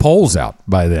some new polls out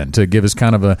by then to give us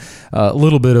kind of a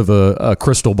little bit of a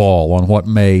crystal ball on what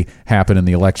may happen in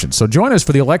the election. So join us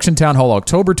for the election town hall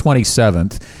October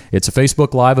 27th. It's a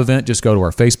Facebook Live event. Just go to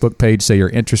our Facebook page, say you're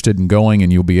interested in going,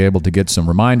 and you'll be able to get some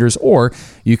reminders, or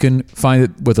you can find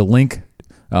it with a link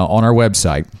on our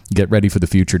website,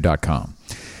 getreadyforthefuture.com.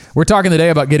 We're talking today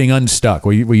about getting unstuck.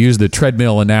 We use the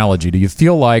treadmill analogy. Do you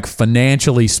feel like,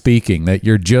 financially speaking, that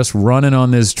you're just running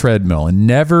on this treadmill and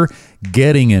never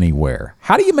getting anywhere?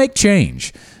 How do you make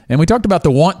change? And we talked about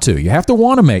the want to. You have to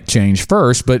want to make change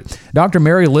first, but Dr.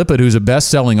 Mary Lippitt, who's a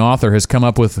best-selling author, has come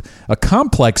up with a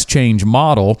complex change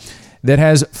model that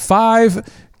has 5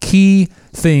 key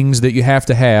things that you have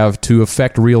to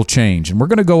affect real change. And we're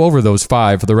going to go over those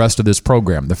 5 for the rest of this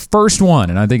program. The first one,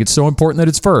 and I think it's so important that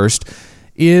it's first,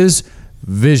 is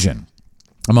vision.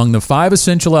 Among the 5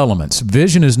 essential elements,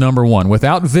 vision is number 1.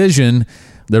 Without vision,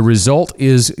 the result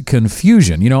is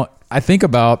confusion. You know, I think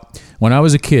about when I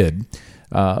was a kid,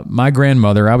 my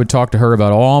grandmother, I would talk to her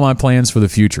about all my plans for the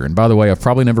future. And by the way, I've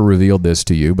probably never revealed this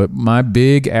to you, but my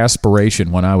big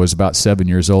aspiration when I was about 7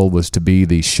 years old was to be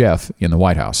the chef in the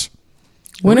White House.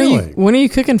 When are you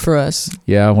cooking for us?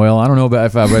 Yeah, well, I don't know about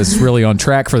if I was really on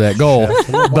track for that goal,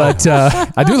 but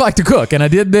I do like to cook, and I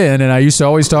did then, and I used to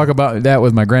always talk about that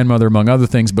with my grandmother, among other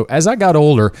things. But as I got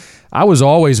older, I was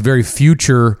always very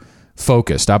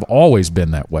future-focused. I've always been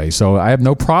that way, so I have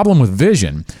no problem with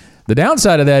vision. The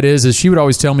downside of that is she would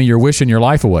always tell me, you're wishing your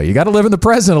life away. You got to live in the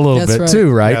present a little bit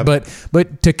too, right? Yep.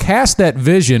 But to cast that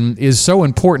vision is so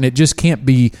important. It just can't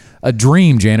be a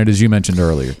dream, Janet, as you mentioned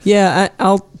earlier. Yeah,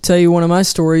 I'll tell you one of my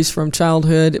stories from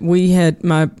childhood. We had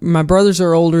my brothers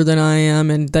are older than I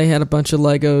am, and they had a bunch of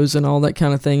Legos and all that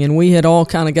kind of thing. And we had all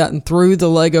kind of gotten through the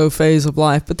Lego phase of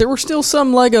life, but there were still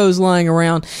some Legos lying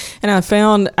around. And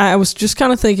I was just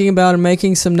kind of thinking about and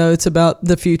making some notes about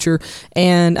the future,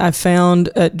 and I found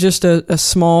just a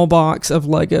small box of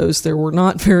Legos. There were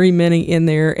not very many in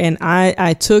there, and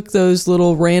I took those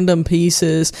little random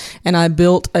pieces and I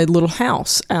built a little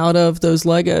house out of those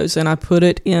Legos, and I put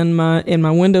it in my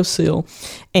windowsill,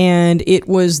 and it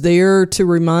was there to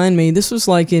remind me. This was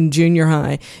like in junior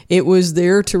high. It was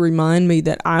there to remind me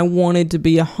that I wanted to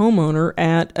be a homeowner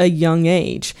at a young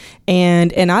age,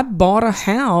 and I bought a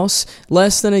house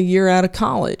less than a year out of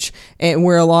college, and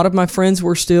where a lot of my friends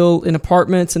were still in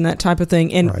apartments and that type of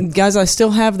thing. And right. Guys, I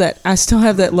still have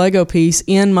that Lego piece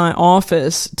in my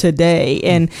office today,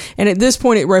 and at this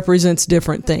point it represents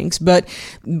different things, but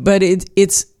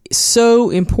it's so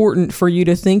important for you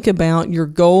to think about your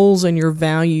goals and your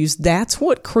values. That's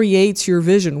what creates your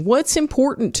vision. What's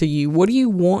important to you? What do you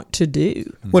want to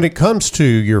do? When it comes to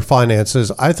your finances,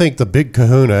 I think the big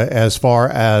kahuna as far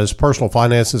as personal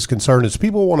finance is concerned is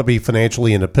people want to be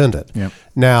financially independent. Yep.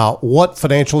 Now, what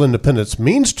financial independence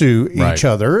means to each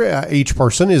other, each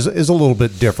person is a little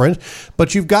bit different,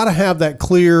 but you've got to have that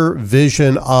clear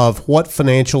vision of what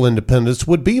financial independence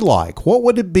would be like. What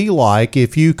would it be like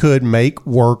if you could make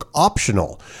work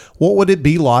optional? What would it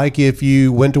be like if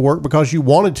you went to work because you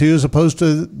wanted to as opposed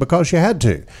to because you had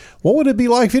to? What would it be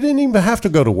like if you didn't even have to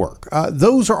go to work?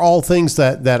 Those are all things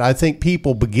that I think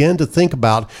people begin to think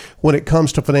about when it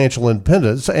comes to financial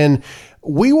independence. And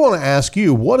we want to ask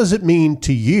you, what does it mean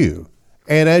to you?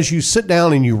 And as you sit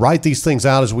down and you write these things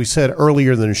out, as we said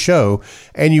earlier in the show,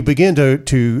 and you begin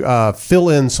to fill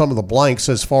in some of the blanks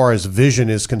as far as vision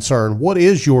is concerned, what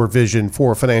is your vision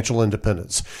for financial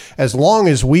independence? As long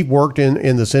as we've worked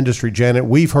in this industry, Janet,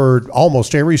 we've heard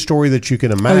almost every story that you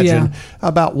can imagine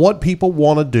about what people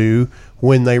want to do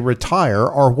when they retire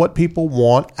or what people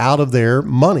want out of their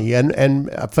money. And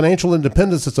financial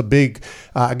independence is a big,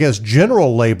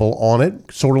 general label on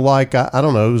it, sort of like,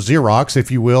 Xerox, if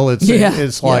you will.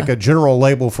 It's like a general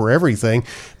label for everything.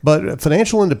 But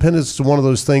financial independence is one of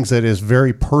those things that is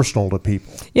very personal to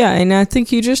people. Yeah, and I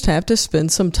think you just have to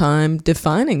spend some time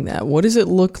defining that. What does it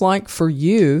look like for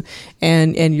you?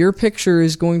 And your picture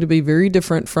is going to be very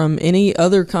different from any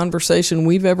other conversation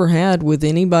we've ever had with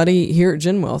anybody here at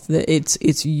GenWealth.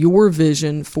 It's your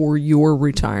vision for your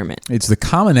retirement. It's the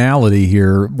commonality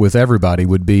here with everybody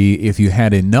would be if you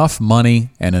had enough money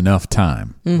and enough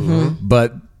time. Mm-hmm.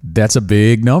 But that's a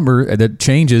big number that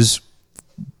changes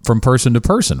from person to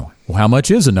person. Well, how much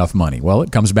is enough money? Well,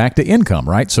 it comes back to income,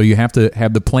 right? So you have to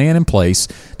have the plan in place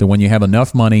that when you have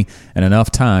enough money and enough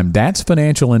time, that's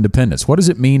financial independence. What does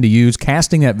it mean to use?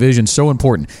 Casting that vision, so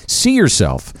important. See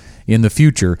yourself in the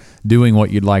future doing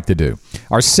what you'd like to do.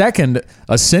 Our second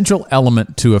essential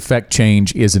element to affect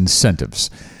change is incentives.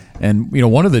 And,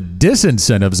 one of the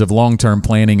disincentives of long-term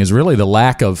planning is really the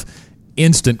lack of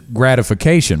instant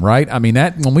gratification, right? I mean,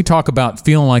 that when we talk about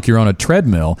feeling like you're on a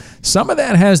treadmill, some of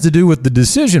that has to do with the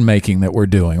decision making that we're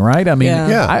doing, right? I mean,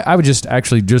 I would I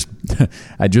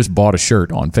just bought a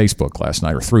shirt on Facebook last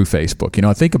night or through Facebook.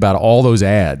 I think about all those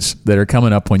ads that are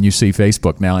coming up when you see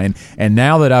Facebook now, and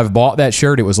now that I've bought that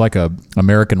shirt, it was like a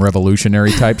American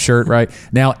Revolutionary type shirt, right?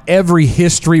 Now every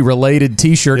history related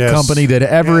T-shirt company that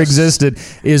ever existed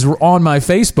is on my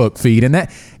Facebook feed, and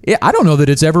that. I don't know that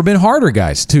it's ever been harder,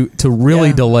 guys, to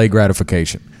really delay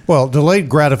gratification. Well, delayed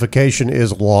gratification is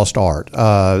a lost art.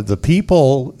 The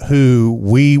people who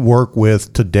we work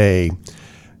with today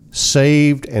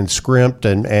saved and scrimped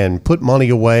and put money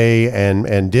away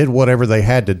and did whatever they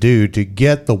had to do to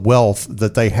get the wealth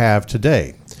that they have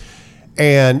today.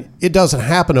 And it doesn't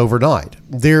happen overnight.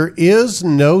 There is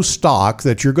no stock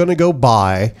that you're going to go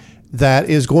buy that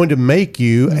is going to make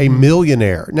you a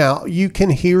millionaire. Now, you can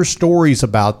hear stories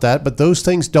about that, but those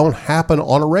things don't happen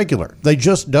on a regular. They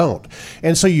just don't.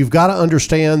 And so you've got to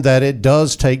understand that it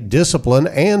does take discipline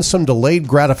and some delayed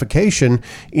gratification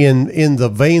in the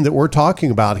vein that we're talking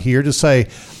about here to say,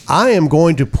 I am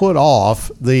going to put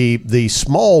off the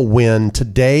small win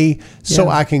today so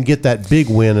I can get that big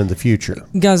win in the future.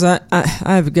 Guys,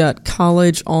 I've got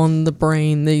college on the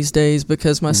brain these days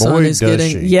because my son is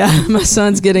my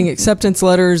son's getting acceptance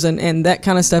letters and that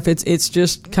kind of stuff. It's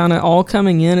just kind of all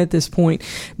coming in at this point.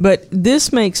 But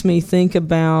this makes me think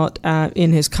about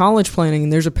in his college planning,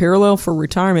 and there's a parallel for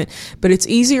retirement, but it's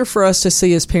easier for us to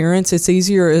see as parents. It's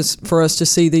easier for us to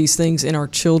see these things in our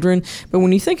children. But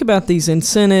when you think about these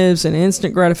incentives and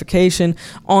instant gratification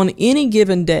on any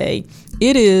given day,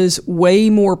 it is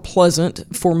way more pleasant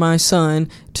for my son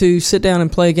to sit down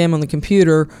and play a game on the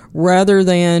computer rather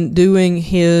than doing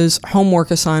his homework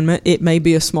assignment. It may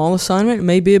be a small assignment, it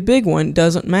may be a big one,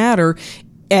 doesn't matter.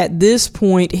 At this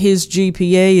point, his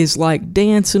GPA is like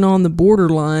dancing on the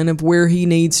borderline of where he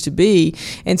needs to be.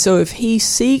 And so if he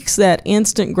seeks that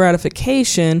instant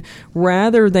gratification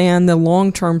rather than the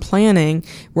long-term planning,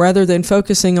 rather than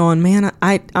focusing on, man,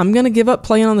 I'm going to give up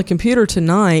playing on the computer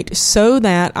tonight so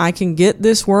that I can get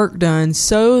this work done,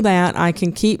 so that I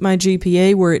can keep my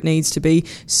GPA where it needs to be,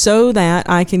 so that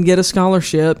I can get a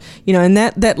scholarship, and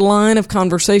that line of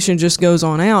conversation just goes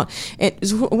on out. And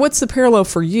what's the parallel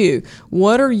for you?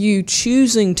 What are you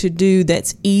choosing to do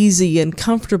that's easy and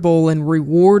comfortable and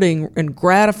rewarding and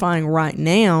gratifying right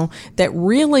now that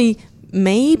really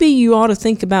maybe you ought to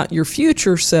think about your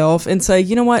future self and say,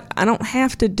 you know what, I don't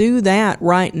have to do that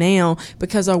right now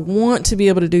because I want to be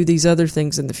able to do these other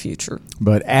things in the future.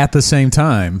 But at the same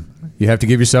time, you have to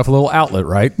give yourself a little outlet,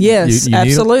 right? Yes, you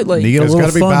absolutely. Need a little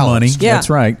fun money. Yeah.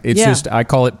 That's right. It's just, I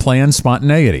call it planned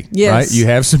spontaneity, yes. right? You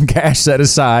have some cash set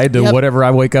aside to whatever I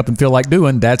wake up and feel like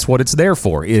doing. That's what it's there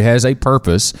for. It has a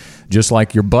purpose, just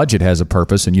like your budget has a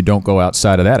purpose, and you don't go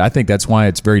outside of that. I think that's why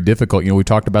it's very difficult. We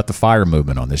talked about the FIRE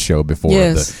movement on this show before,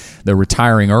 the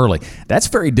retiring early. That's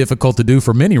very difficult to do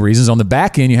for many reasons. On the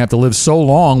back end, you have to live so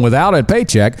long without a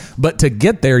paycheck, but to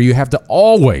get there, you have to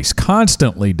always,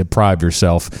 constantly deprive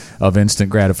yourself of instant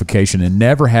gratification and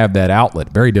never have that outlet.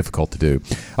 Very difficult to do.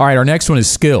 All right, our next one is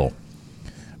skill.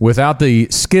 Without the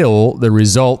skill, the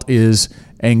result is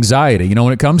anxiety.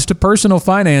 When it comes to personal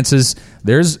finances,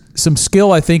 there's some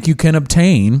skill I think you can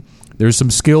obtain. There's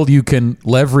some skill you can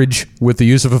leverage with the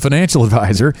use of a financial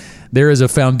advisor. There is a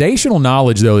foundational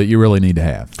knowledge, though, that you really need to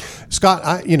have.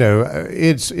 Scott,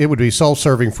 it would be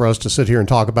self-serving for us to sit here and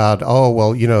talk about,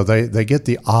 they get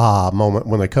the moment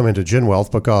when they come into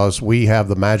GenWealth because we have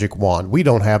the magic wand. We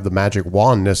don't have the magic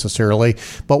wand necessarily,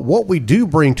 but what we do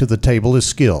bring to the table is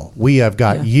skill. We have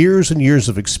got years and years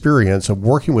of experience of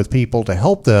working with people to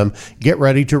help them get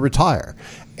ready to retire.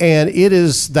 And it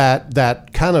is that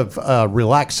kind of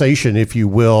relaxation, if you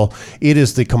will. It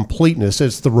is the completeness.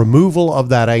 It's the removal of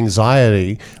that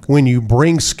anxiety when you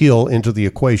bring skill into the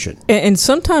equation. And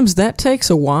sometimes that takes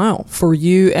a while for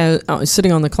you, as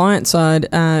sitting on the client side,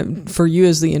 for you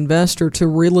as the investor to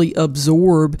really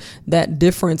absorb that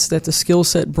difference that the skill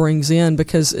set brings in.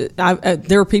 Because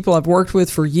there are people I've worked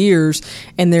with for years,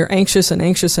 and they're anxious and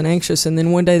anxious and anxious. And then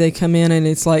one day they come in and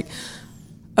it's like,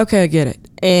 Okay, I get it.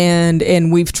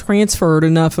 And we've transferred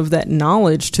enough of that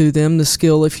knowledge to them, the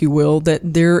skill, if you will, that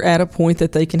they're at a point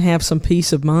that they can have some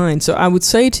peace of mind. So I would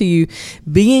say to you,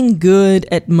 being good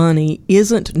at money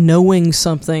isn't knowing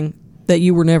something that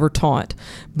you were never taught,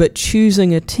 but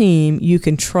choosing a team you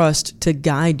can trust to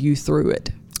guide you through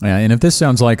it. Yeah, and if this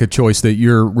sounds like a choice that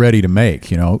you're ready to make,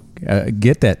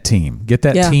 get that team. Get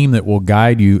that team that will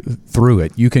guide you through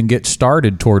it. You can get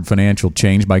started toward financial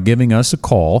change by giving us a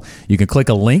call. You can click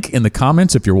a link in the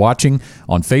comments if you're watching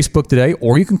on Facebook today,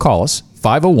 or you can call us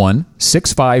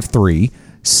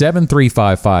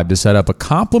 501-653-7355 to set up a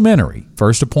complimentary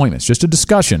first appointment. It's just a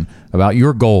discussion about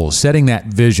your goals, setting that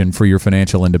vision for your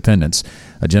financial independence.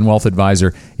 A GenWealth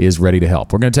advisor is ready to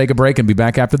help. We're going to take a break and be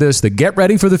back after this. The Get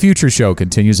Ready for the Future show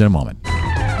continues in a moment.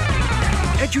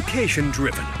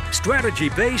 Education-driven,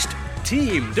 strategy-based,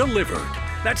 team-delivered.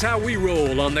 That's how we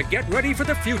roll on the Get Ready for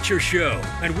the Future show.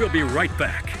 And we'll be right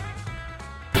back.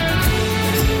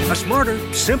 A smarter,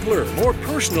 simpler, more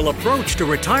personal approach to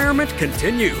retirement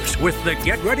continues with the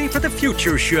Get Ready for the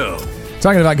Future show.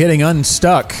 Talking about getting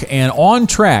unstuck and on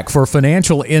track for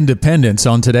financial independence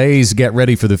on today's Get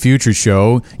Ready for the Future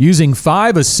show, using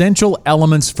 5 essential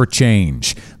elements for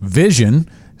change: vision,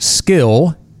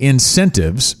 skill,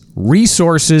 incentives,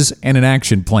 resources, and an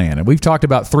action plan. And we've talked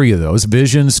about 3 of those: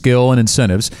 vision, skill, and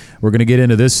incentives. We're going to get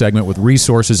into this segment with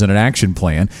resources and an action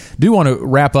plan. Do want to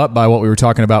wrap up by what we were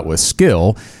talking about with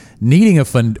skill. Needing a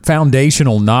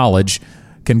foundational knowledge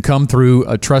can come through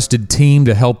a trusted team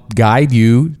to help guide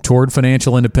you toward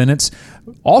financial independence.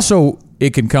 Also,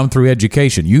 it can come through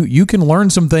education. You can learn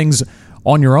some things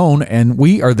on your own, and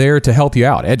we are there to help you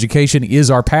out. Education is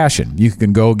our passion. You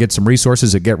can go get some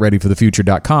resources at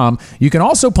getreadyforthefuture.com. You can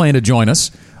also plan to join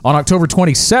us on October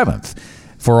 27th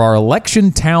for our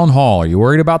election town hall. Are you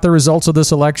worried about the results of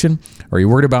this election? Are you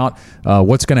worried about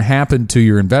what's going to happen to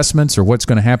your investments or what's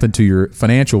going to happen to your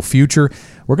financial future?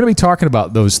 We're going to be talking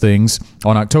about those things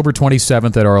on October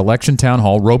 27th at our election town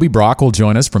hall. Roby Brock will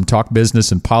join us from Talk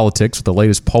Business and Politics with the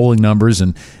latest polling numbers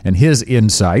and his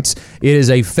insights. It is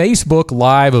a Facebook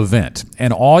Live event,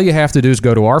 and all you have to do is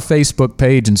go to our Facebook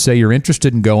page and say you're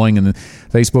interested in going, and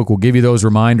Facebook will give you those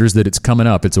reminders that it's coming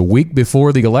up. It's a week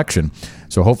before the election,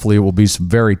 so hopefully it will be some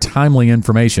very timely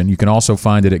information. You can also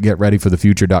find it at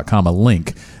getreadyforthefuture.com, a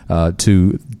link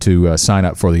to sign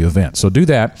up for the event. So do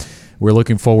that. We're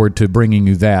looking forward to bringing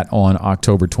you that on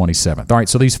October 27th. All right,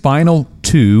 so these final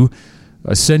 2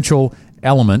 essential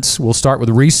elements, we'll start with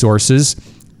resources.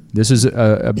 This is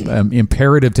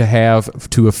imperative to have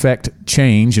to affect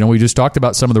change. We just talked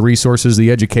about some of the resources,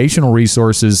 the educational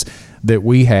resources that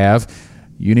we have.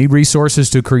 You need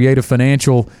resources to create a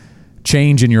financial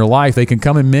change in your life. They can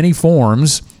come in many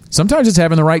forms. Sometimes it's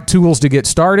having the right tools to get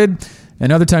started,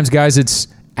 and other times, guys, it's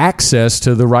access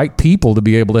to the right people to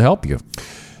be able to help you.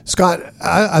 Scott,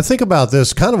 I think about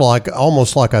this kind of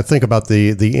almost like I think about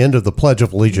the end of the Pledge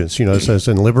of Allegiance. It says,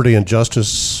 "In liberty and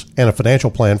justice and a financial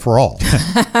plan for all."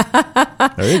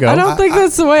 There you go. I don't think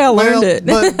that's the way I learned it.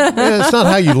 But it's not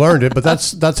how you learned it, but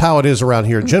that's how it is around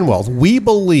here at GenWealth. We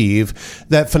believe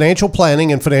that financial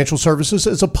planning and financial services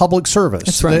is a public service.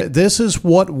 That's right. This is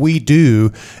what we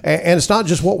do, and it's not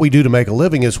just what we do to make a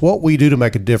living; it's what we do to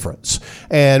make a difference.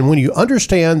 And when you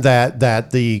understand that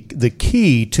the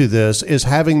key to this is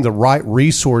having the right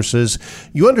resources,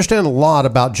 you understand a lot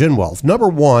about GenWealth. Number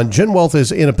one, GenWealth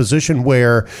is in a position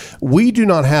where we do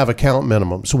not have account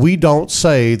minimums. We don't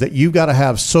say that you've got to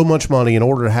have so much money in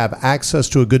order to have access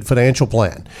to a good financial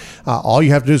plan. All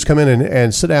you have to do is come in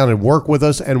and sit down and work with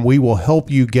us, and we will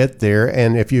help you get there.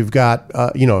 And if you've got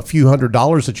a few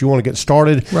 $100s that you want to get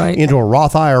started into a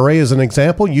Roth IRA as an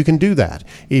example, you can do that.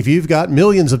 If you've got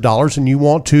millions of dollars and you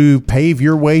want to pave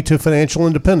your way to financial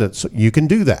independence, you can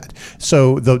do that.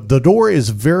 So the door is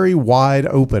very wide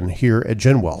open here at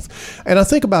GenWealth. And I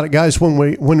think about it, guys,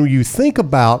 when you think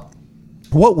about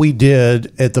what we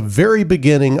did at the very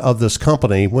beginning of this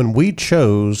company, when we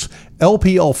chose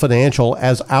LPL Financial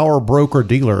as our broker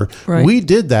dealer, we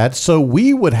did that so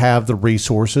we would have the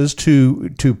resources to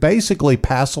basically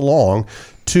pass along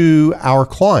to our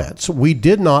clients. We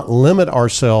did not limit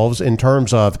ourselves in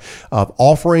terms of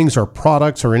offerings or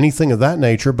products or anything of that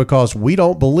nature, because we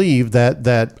don't believe that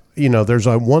there's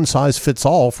a one size fits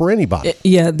all for anybody.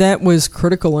 Yeah, that was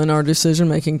critical in our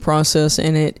decision-making process,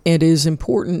 and it is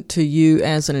important to you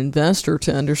as an investor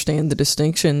to understand the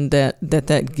distinction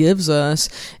that gives us.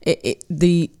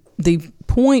 The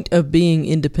point of being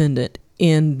independent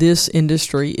in this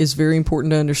industry is very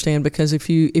important to understand, because if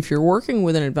you're working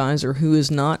with an advisor who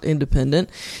is not independent,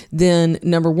 then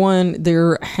number one,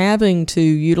 they're having to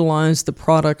utilize the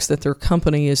products that their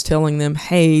company is telling them,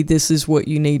 hey, this is what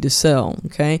you need to sell.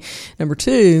 Okay. Number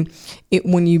two,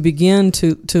 when you begin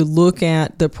to look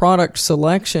at the product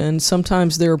selection,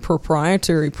 sometimes there are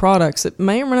proprietary products that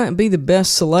may or may not be the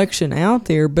best selection out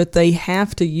there, but they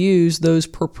have to use those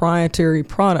proprietary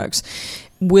products.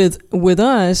 With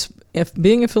us, if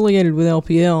being affiliated with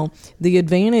LPL, the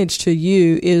advantage to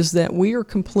you is that we are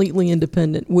completely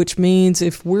independent, which means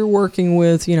if we're working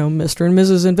with, Mr. and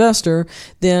Mrs. Investor,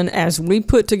 then as we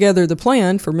put together the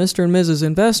plan for Mr. and Mrs.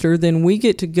 Investor, then we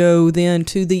get to go then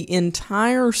to the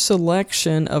entire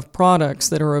selection of products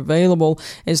that are available.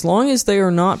 As long as they are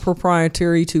not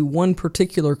proprietary to one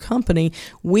particular company,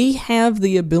 we have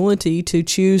the ability to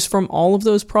choose from all of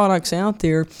those products out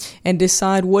there and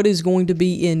decide what is going to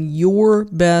be in your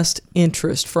best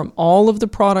interest from all of the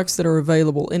products that are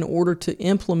available in order to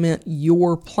implement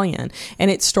your plan.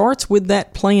 And it starts with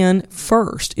that plan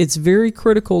first. It's very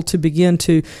critical to begin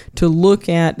to look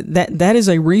at that. That is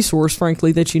a resource,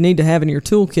 frankly, that you need to have in your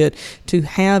toolkit to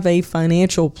have a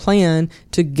financial plan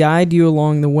to guide you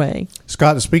along the way.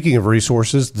 Scott, speaking of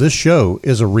resources, this show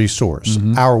is a resource.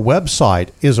 Mm-hmm. Our website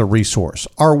is a resource.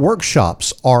 Our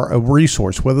workshops are a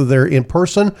resource, whether they're in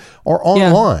person or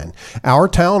online. Yeah. Our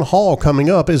town hall coming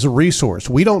up is a resource.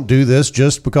 We don't do this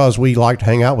just because we like to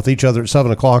hang out with each other at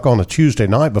 7 o'clock on a Tuesday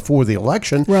night before the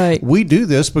election. Right. We do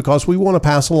this because we want to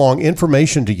pass along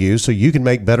information to you so you can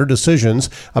make better decisions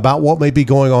about what may be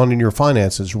going on in your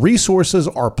finances. Resources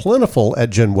are plentiful at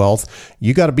GenWealth.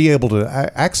 You got to be able to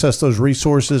access those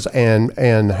resources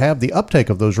and have the uptake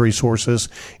of those resources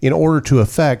in order to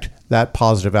affect that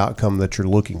positive outcome that you're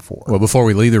looking for. Well, before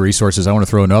we leave the resources, I want to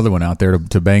throw another one out there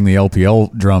to bang the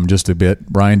LPL drum just a bit.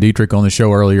 Brian Dietrich on the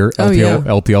show earlier,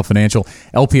 LPL Financial,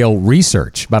 LPL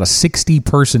Research, about a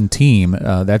 60-person team.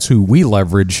 That's who we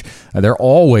leverage. They're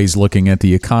always looking at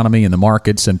the economy and the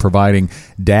markets and providing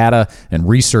data and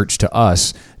research to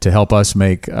us to help us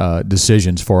make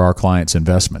decisions for our clients'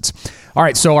 investments. All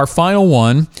right, so our final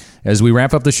one, as we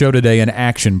wrap up the show today, an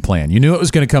action plan. You knew it was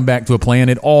going to come back to a plan.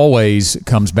 It always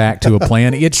comes back to a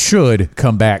plan. It should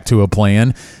come back to a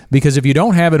plan, because if you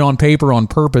don't have it on paper on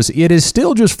purpose, it is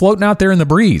still just floating out there in the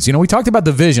breeze. We talked about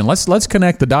the vision. Let's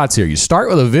connect the dots here. You start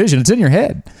with a vision. It's in your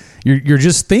head. You're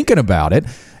just thinking about it.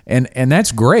 And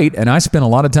that's great, and I spend a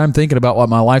lot of time thinking about what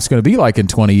my life's going to be like in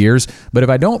 20 years, but if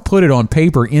I don't put it on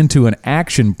paper into an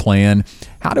action plan,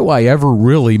 how do I ever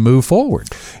really move forward?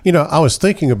 I was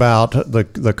thinking about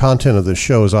the content of this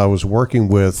show as I was working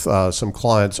with some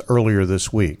clients earlier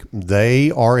this week.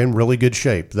 They are in really good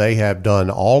shape. They have done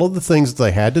all of the things that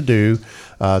they had to do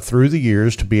through the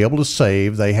years to be able to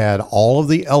save. They had all of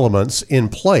the elements in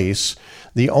place.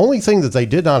 The only thing that they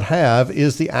did not have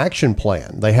is the action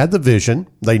plan. They had the vision.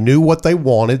 They knew what they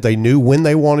wanted. They knew when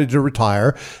they wanted to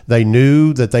retire. They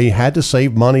knew that they had to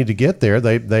save money to get there.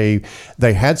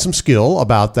 They had some skill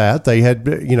about that. They had,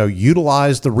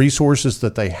 utilized the resources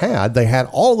that they had. They had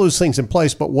all those things in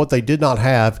place, but what they did not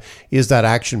have is that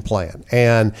action plan.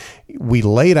 And we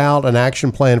laid out an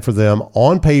action plan for them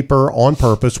on paper, on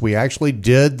purpose. We actually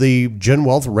did the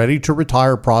GenWealth Ready to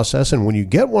Retire process. And when you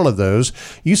get one of those,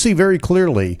 you see very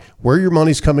clearly where your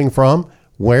money's coming from,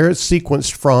 where it's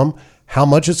sequenced from, how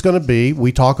much it's going to be.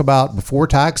 We talk about before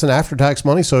tax and after tax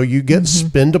money, so you get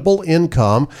spendable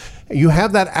income. You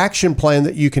have that action plan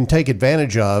that you can take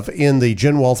advantage of in the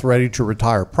GenWealth Ready to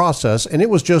Retire process. And it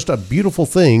was just a beautiful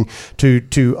thing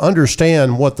to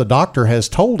understand what the doctor has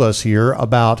told us here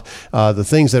about the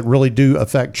things that really do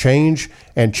affect change.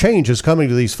 And change is coming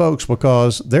to these folks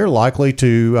because they're likely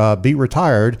to be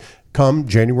retired come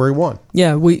January 1.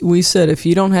 Yeah, we said if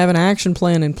you don't have an action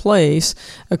plan in place,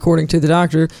 according to the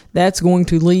doctor, that's going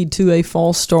to lead to a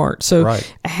false start. So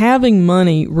having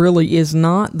money really is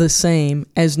not the same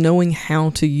as knowing how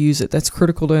to use it. That's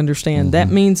critical to understand. Mm-hmm. That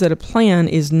means that a plan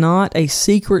is not a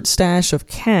secret stash of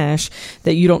cash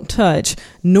that you don't touch,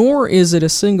 nor is it a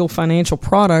single financial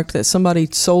product that somebody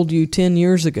sold you 10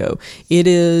 years ago.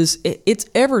 It's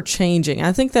ever changing.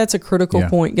 I think that's a critical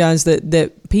point, guys,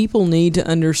 that people need to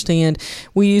understand.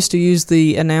 We used to use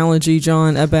the analogy,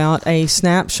 John, about a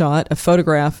snapshot, a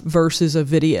photograph versus a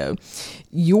video.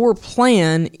 your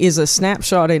plan is a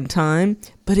snapshot in time,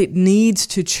 but it needs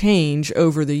to change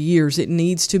over the years. It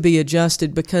needs to be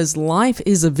adjusted because life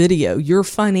is a video. Your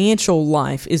financial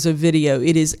life is a video.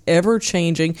 It is ever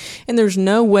changing, and there's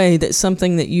no way that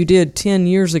something that you did 10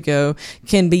 years ago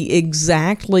can be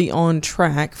exactly on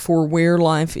track for where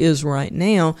life is right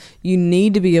now. You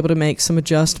need to be able to make some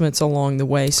adjustments along the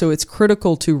way. So it's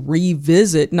critical to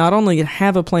revisit, not only to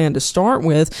have a plan to start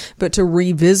with, but to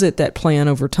revisit that plan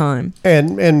over time. And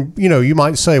you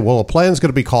might say, well, a plan's going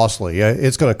to be costly.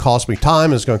 It's going to cost me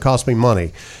time. It's going to cost me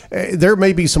money. There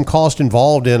may be some cost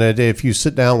involved in it if you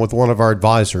sit down with one of our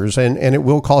advisors, and it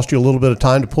will cost you a little bit of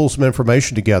time to pull some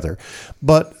information together.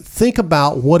 But think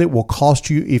about what it will cost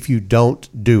you if you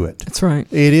don't do it. That's right.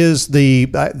 It is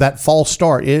that false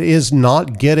start. It is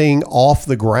not getting off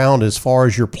the ground as far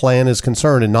as your plan is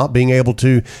concerned and not being able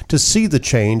to see the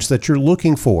change that you're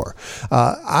looking for.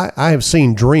 I have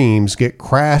seen dreams get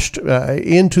crashed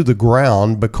into the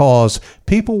ground because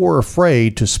people were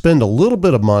afraid to spend a little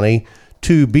bit of money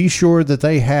to be sure that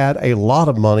they had a lot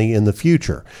of money in the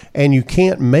future. And you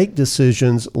can't make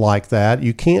decisions like that.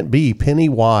 You can't be penny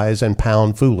wise and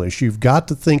pound foolish. You've got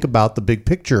to think about the big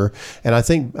picture. And I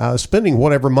think spending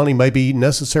whatever money may be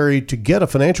necessary to get a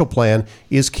financial plan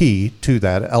is key to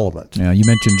that element. Now, you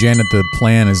mentioned, Janet, the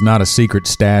plan is not a secret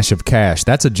stash of cash.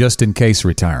 That's a just-in-case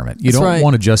retirement. You don't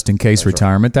want a just-in-case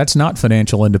retirement. That's not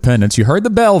financial independence. You heard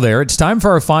the bell there. It's time for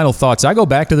our final thoughts. I go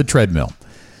back to the treadmill.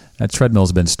 That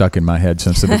treadmill's been stuck in my head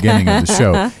since the beginning of the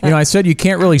show. I said you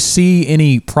can't really see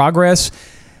any progress.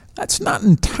 That's not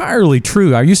entirely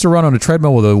true. I used to run on a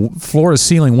treadmill with a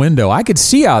floor-to-ceiling window. I could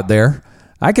see out there.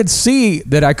 I could see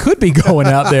that I could be going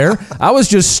out there. I was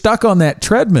just stuck on that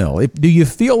treadmill. Do you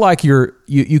feel like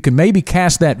you can maybe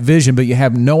cast that vision, but you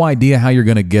have no idea how you're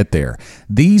going to get there?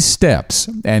 These steps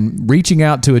and reaching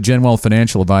out to a GenWealth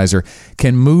financial advisor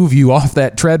can move you off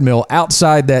that treadmill,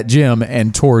 outside that gym,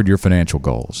 and toward your financial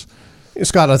goals.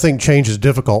 Scott, I think change is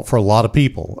difficult for a lot of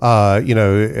people.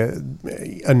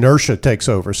 Inertia takes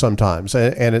over sometimes,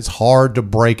 and it's hard to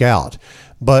break out.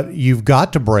 But you've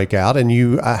got to break out, and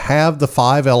you have the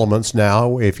 5 elements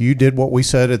now. If you did what we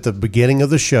said at the beginning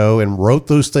of the show and wrote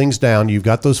those things down, you've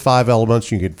got those 5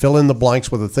 elements. You can fill in the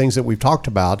blanks with the things that we've talked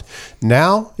about.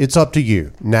 Now it's up to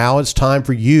you. Now it's time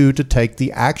for you to take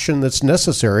the action that's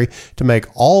necessary to make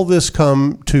all this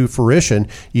come to fruition.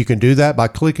 You can do that by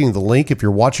clicking the link if you're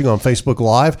watching on Facebook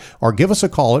Live, or give us a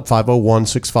call at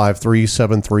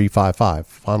 501-653-7355.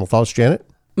 Final thoughts, Janet?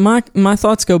 My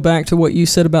thoughts go back to what you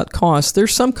said about cost.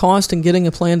 There's some cost in getting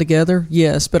a plan together,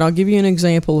 yes, but I'll give you an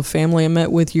example. A family I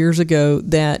met with years ago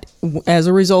that, as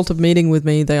a result of meeting with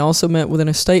me, they also met with an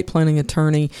estate planning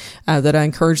attorney that I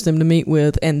encouraged them to meet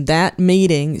with, and that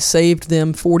meeting saved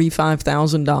them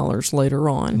 $45,000 later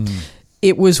on.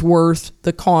 It was worth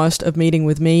the cost of meeting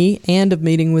with me and of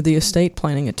meeting with the estate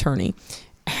planning attorney.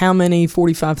 How many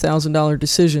 $45,000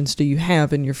 decisions do you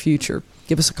have in your future?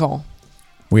 Give us a call.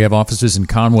 We have offices in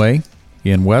Conway,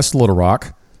 in West Little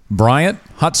Rock, Bryant,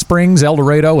 Hot Springs, El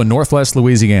Dorado, and Northwest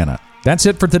Louisiana. That's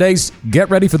it for today's Get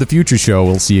Ready for the Future show.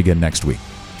 We'll see you again next week.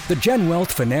 The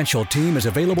GenWealth financial team is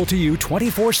available to you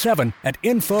 24/7 at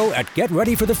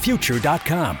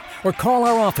info@getreadyforthefuture.com or call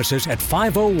our offices at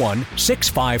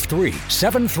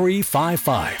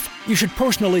 501-653-7355. You should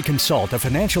personally consult a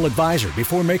financial advisor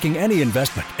before making any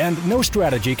investment, and no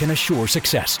strategy can assure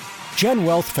success.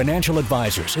 GenWealth Financial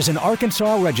Advisors is an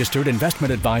Arkansas-registered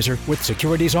investment advisor with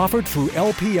securities offered through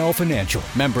LPL Financial,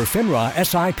 member FINRA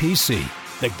SIPC.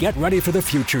 The Get Ready for the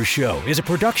Future show is a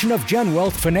production of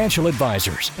GenWealth Financial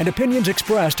Advisors, and opinions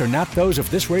expressed are not those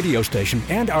of this radio station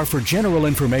and are for general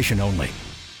information only.